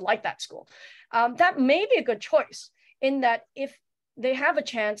because you also like that school. That may be a good choice in that if they have a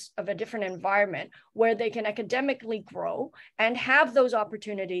chance of a different environment where they can academically grow and have those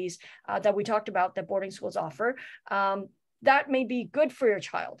opportunities that we talked about that boarding schools offer, that may be good for your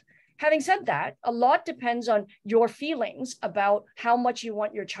child. Having said that, a lot depends on your feelings about how much you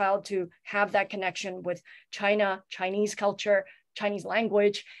want your child to have that connection with China, Chinese culture, Chinese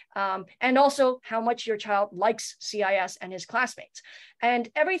language, and also how much your child likes CIS and his classmates. And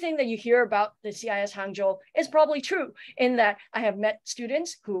everything that you hear about the CIS Hangzhou is probably true in that I have met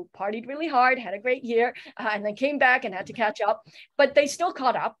students who partied really hard, had a great year, and then came back and had to catch up, but they still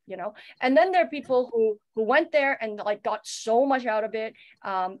caught up, you know. And then there are people who went there and like got so much out of it.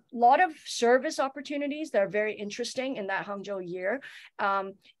 A lot of service opportunities that are very interesting in that Hangzhou year.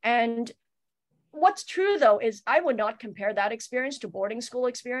 And what's true though is I would not compare that experience to boarding school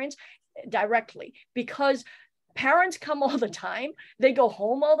experience directly, because parents come all the time, they go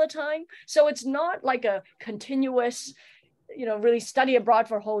home all the time, so it's not like a continuous, you know, really study abroad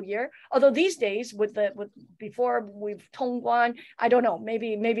for a whole year. Although these days with before we've Tongguan, I don't know,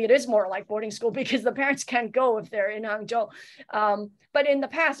 maybe it is more like boarding school because the parents can't go if they're in Hangzhou. But in the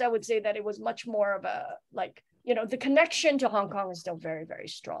past, I would say that it was much more of a like, you know, the connection to Hong Kong is still very, very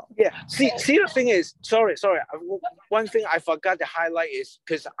strong. Yeah. See, the thing is, sorry. One thing I forgot to highlight is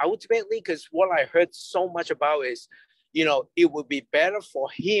because ultimately, because what I heard so much about is, you know, it would be better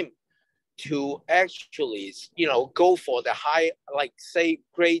for him to actually, you know, go for the high, like say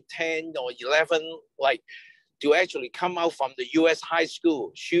grade 10 or 11, like to actually come out from the US high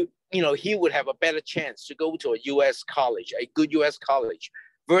school. You know, he would have a better chance to go to a US college, a good US college,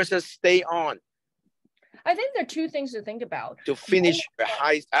 versus stay on. I think there are two things to think about. To finish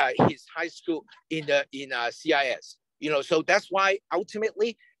his high school in CIS, you know, so that's why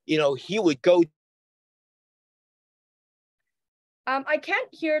ultimately, you know, he would go. I can't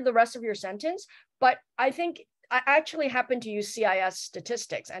hear the rest of your sentence, but I think I actually happen to use CIS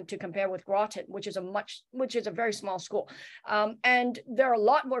statistics and to compare with Groton, which is a very small school. And there are a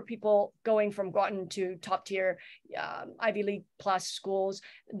lot more people going from Groton to top tier Ivy League plus schools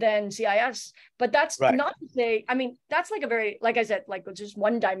than CIS. But that's right. Not to say, I mean, that's like a very, like I said, like just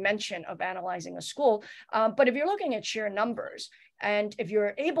one dimension of analyzing a school. But if you're looking at sheer numbers, and if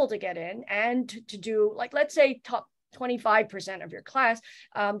you're able to get in and to do, like, let's say top 25% of your class,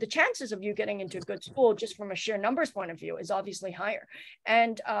 the chances of you getting into a good school just from a sheer numbers point of view is obviously higher.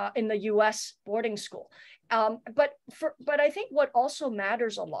 And in the US boarding school. But I think what also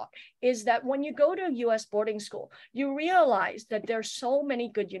matters a lot is that when you go to a US boarding school, you realize that there's so many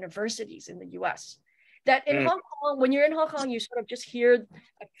good universities in the US. That in Hong Kong, when you're in Hong Kong, you sort of just hear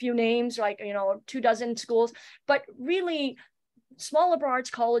a few names, like, you know, 24 schools, but really small liberal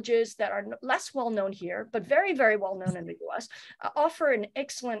arts colleges that are less well known here, but very, very well known in the US, offer an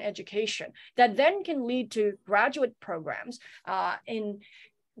excellent education that then can lead to graduate programs in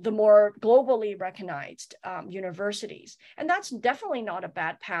the more globally recognized universities. And that's definitely not a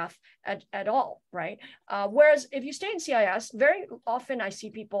bad path at all, right? Whereas if you stay in CIS, very often I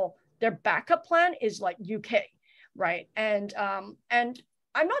see people, their backup plan is like UK, right? And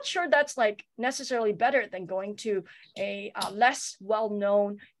I'm not sure that's like necessarily better than going to a less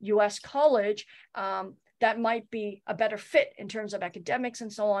well-known US college that might be a better fit in terms of academics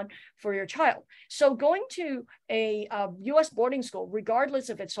and so on for your child. So going to a US boarding school, regardless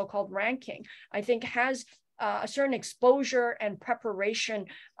of its so-called ranking, I think has a certain exposure and preparation,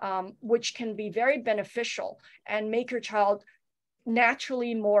 which can be very beneficial and make your child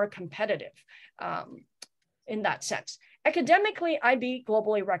naturally more competitive in that sense. Academically, IB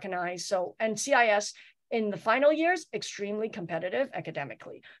globally recognized, so, and CIS in the final years, extremely competitive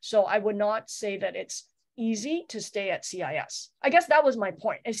academically. So I would not say that it's easy to stay at CIS. I guess that was my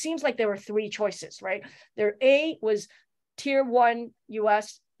point. It seems like there were three choices, right? There, A was tier 1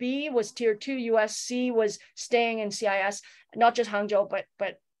 US, B was tier 2 US, C was staying in CIS, not just Hangzhou,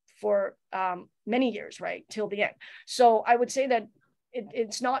 but for many years, right, till the end. So I would say that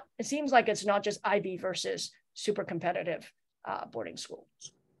it seems like it's not just IB versus super competitive boarding school.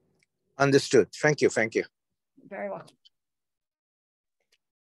 Understood. Thank you. Thank you. Very welcome.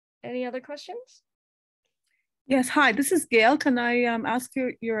 Any other questions? Yes. Hi, this is Gail. Can I ask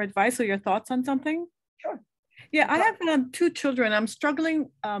you your advice or your thoughts on something? Sure. Yeah, I have 2 children. I'm struggling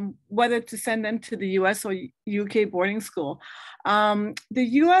whether to send them to the US or UK boarding school. The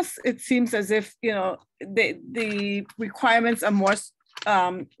US, it seems as if, you know, the requirements are more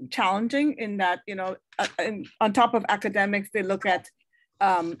challenging in that, you know, on top of academics, they look at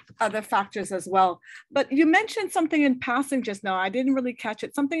other factors as well. But you mentioned something in passing just now. I didn't really catch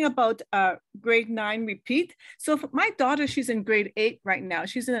it. Something about grade 9 repeat. So for my daughter, she's in grade 8 right now.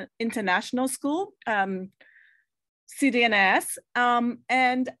 She's in an international school, CDNS.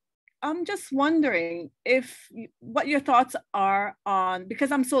 And I'm just wondering what your thoughts are on,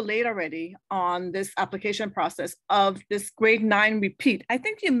 because I'm so late already on this application process of this grade 9 repeat. I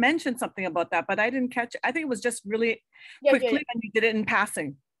think you mentioned something about that, but I didn't catch it. I think it was just really quickly and you did it in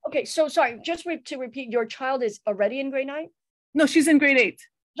passing. Okay, so sorry, just to repeat, your child is already in grade 9? No, she's in grade 8.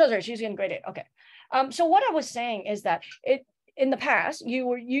 No, sorry, she's in grade 8, okay. So what I was saying is that in the past,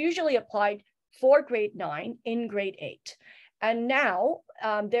 you usually applied for grade 9 in grade 8. And now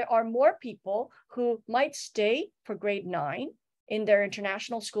there are more people who might stay for grade 9 in their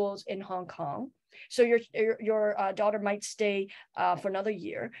international schools in Hong Kong. So your daughter might stay for another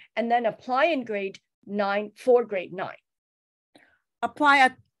year and then apply in grade 9 for grade 9. Apply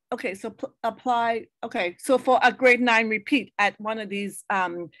at, okay, so apply, okay. So for a grade 9 repeat at one of these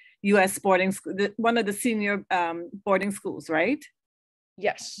US boarding schools, one of the senior boarding schools, right?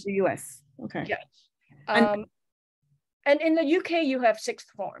 Yes. The US, okay. Yes. And in the UK, you have 6th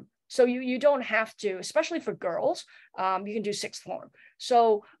form. So you don't have to, especially for girls, you can do 6th form.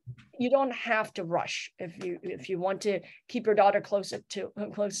 So you don't have to rush if you want to keep your daughter close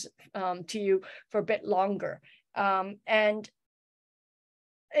to you for a bit longer. And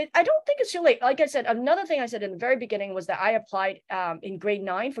I don't think it's too late. Like I said, another thing I said in the very beginning was that I applied in grade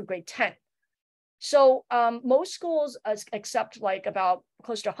 9 for grade 10. So most schools accept like about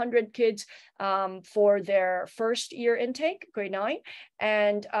close to 100 kids for their first year intake, grade 9,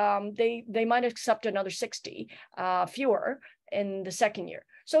 and they might accept another 60 fewer in the second year.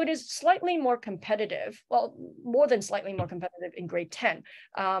 So it is slightly more competitive, well, more than slightly more competitive in grade 10.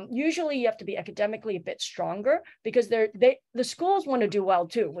 Usually you have to be academically a bit stronger because the schools want to do well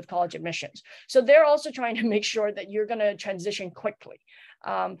too with college admissions. So they're also trying to make sure that you're going to transition quickly.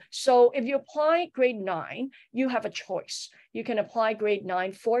 So if you apply grade 9, you have a choice. You can apply grade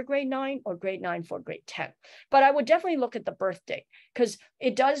 9 for grade 9 or grade 9 for grade 10. But I would definitely look at the birth date because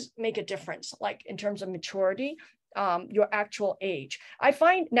it does make a difference, like in terms of maturity, your actual age. I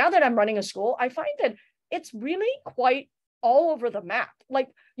find now that I'm running a school, I find that it's really quite all over the map. Like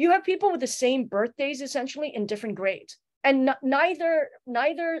you have people with the same birthdays essentially in different grades. And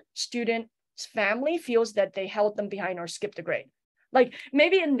neither student's family feels that they held them behind or skipped a grade. Like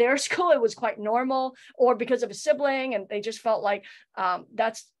maybe in their school, it was quite normal or because of a sibling and they just felt like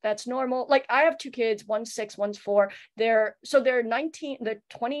that's normal. Like I have 2 kids, one's 6, one's 4. They're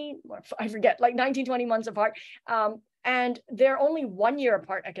 20, I forget, like 19, 20 months apart. And they're only 1 year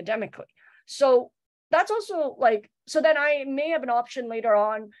apart academically. So that's also like, so then I may have an option later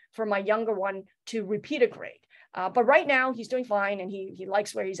on for my younger one to repeat a grade. But right now he's doing fine and he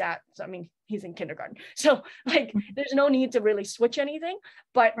likes where he's at. So, I mean, he's in kindergarten. So like, there's no need to really switch anything,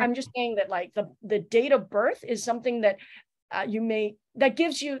 but I'm just saying that like the date of birth is something that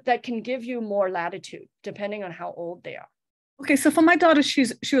that can give you more latitude depending on how old they are. Okay. So for my daughter,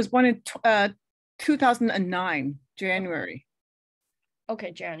 she was born in 2009, January.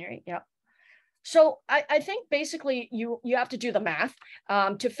 Okay. January. Yeah. So I think basically you have to do the math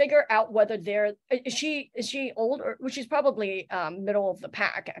to figure out whether is she old or well, she's probably middle of the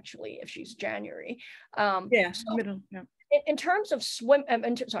pack actually if she's January. Middle. Yeah. In terms of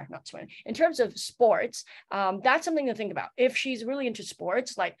in terms of sports, that's something to think about. If she's really into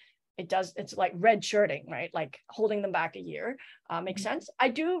sports, like it's like red shirting, right? Like holding them back a year makes sense. I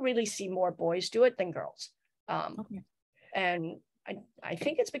do really see more boys do it than girls. Okay. And I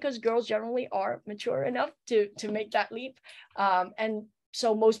think it's because girls generally are mature enough to make that leap. And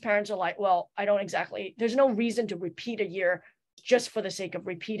so most parents are like, well, there's no reason to repeat a year just for the sake of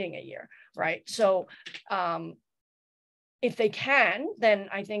repeating a year, right? So if they can, then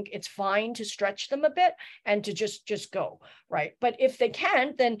I think it's fine to stretch them a bit and to just go, right? But if they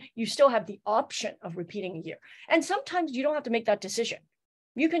can't, then you still have the option of repeating a year. And sometimes you don't have to make that decision.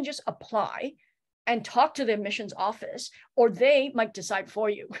 You can just apply and talk to the admissions office, or they might decide for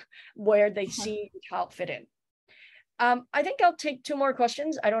you where they see the child fit in. I think I'll take 2 more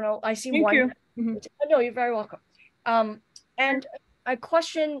questions. I don't know. I see Thank one. you. No, you're very welcome. And a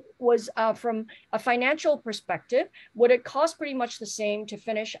question was from a financial perspective, would it cost pretty much the same to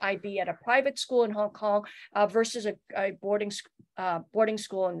finish IB at a private school in Hong Kong versus a boarding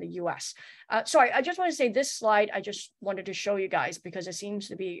school in the US? Sorry, I just want to say this slide, I just wanted to show you guys because it seems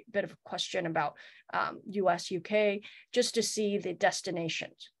to be a bit of a question about US, UK, just to see the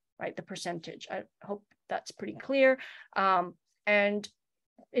destinations, right? The percentage. I hope that's pretty clear. And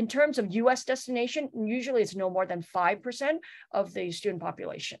in terms of US destination, usually it's no more than 5% of the student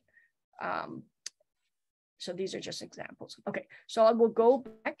population. So these are just examples. Okay, so I will go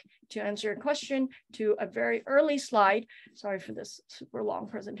back to answer your question to a very early slide. Sorry for this super long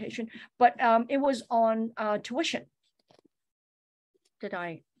presentation, but it was on tuition. Did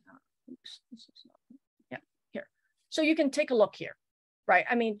I, oops, this is not, yeah, here. So you can take a look here, right?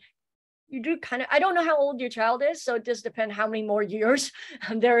 I mean, you do kind of, I don't know how old your child is, so it does depend how many more years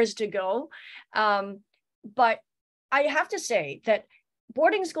there is to go. But I have to say that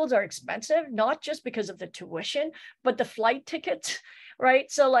boarding schools are expensive, not just because of the tuition, but the flight tickets,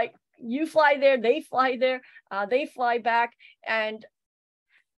 right? So like you fly there, they fly back, and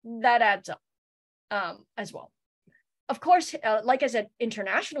that adds up as well. Of course, like I said,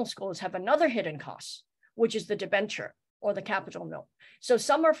 international schools have another hidden cost, which is the debenture or the capital note. So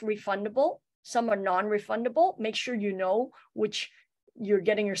some are refundable, some are non-refundable. Make sure you know which you're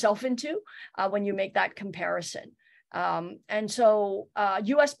getting yourself into when you make that comparison. And so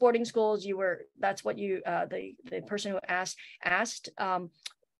US boarding schools, that's what you, the person who asked.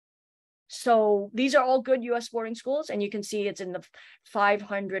 So these are all good US boarding schools, and you can see it's in the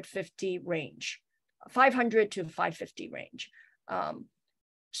 550 range, 500 to 550 range.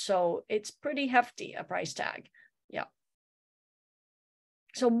 So it's pretty hefty, a price tag. Yeah.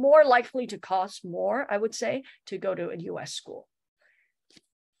 So more likely to cost more, I would say, to go to a US school.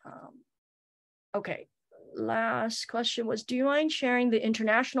 Okay, last question was, do you mind sharing the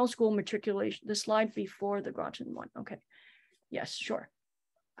international school matriculation, the slide before the Groton one? Okay, yes, sure.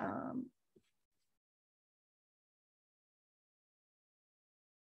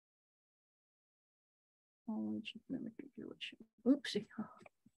 Oopsie, oh,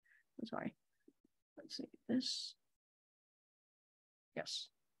 sorry. Let's see this. Yes.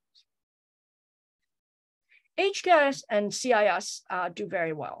 HKIS and CIS do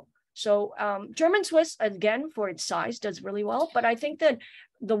very well. So German Swiss, again, for its size, does really well. But I think that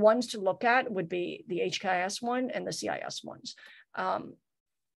the ones to look at would be the HKIS one and the CIS ones.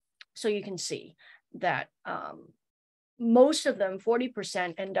 So you can see that most of them,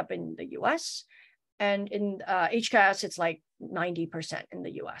 40% end up in the US. And in HKIS, it's like 90% in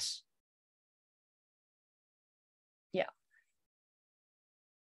the US. Yeah.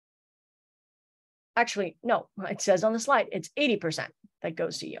 Actually, no, it says on the slide, it's 80% that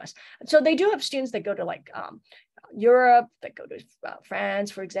goes to US. So they do have students that go to like Europe, that go to France,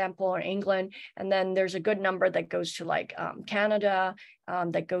 for example, or England. And then there's a good number that goes to like Canada,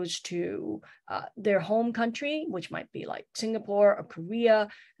 that goes to their home country, which might be like Singapore or Korea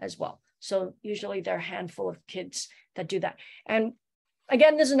as well. So usually there are a handful of kids that do that. And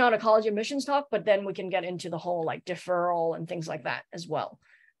again, this is not a college admissions talk, but then we can get into the whole like deferral and things like that as well.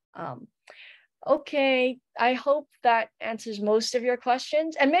 Okay, I hope that answers most of your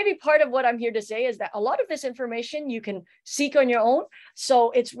questions. And maybe part of what I'm here to say is that a lot of this information you can seek on your own. So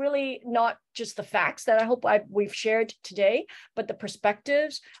it's really not just the facts that I hope we've shared today, but the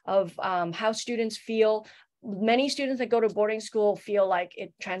perspectives of how students feel. Many students that go to boarding school feel like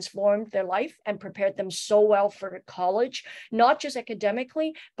it transformed their life and prepared them so well for college, not just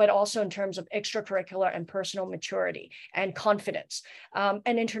academically, but also in terms of extracurricular and personal maturity and confidence. And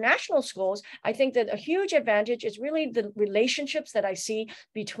international schools, I think that a huge advantage is really the relationships that I see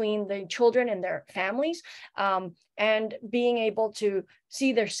between the children and their families, and being able to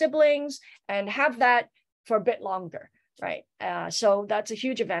see their siblings and have that for a bit longer. Right. So that's a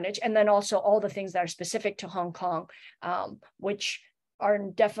huge advantage. And then also all the things that are specific to Hong Kong, which are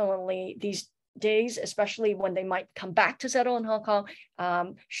definitely these days, especially when they might come back to settle in Hong Kong,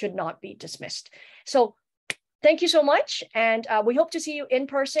 should not be dismissed. So thank you so much. And we hope to see you in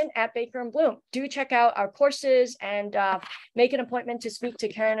person at Baker and Bloom. Do check out our courses and make an appointment to speak to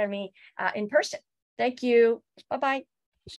Karen and me in person. Thank you. Bye-bye.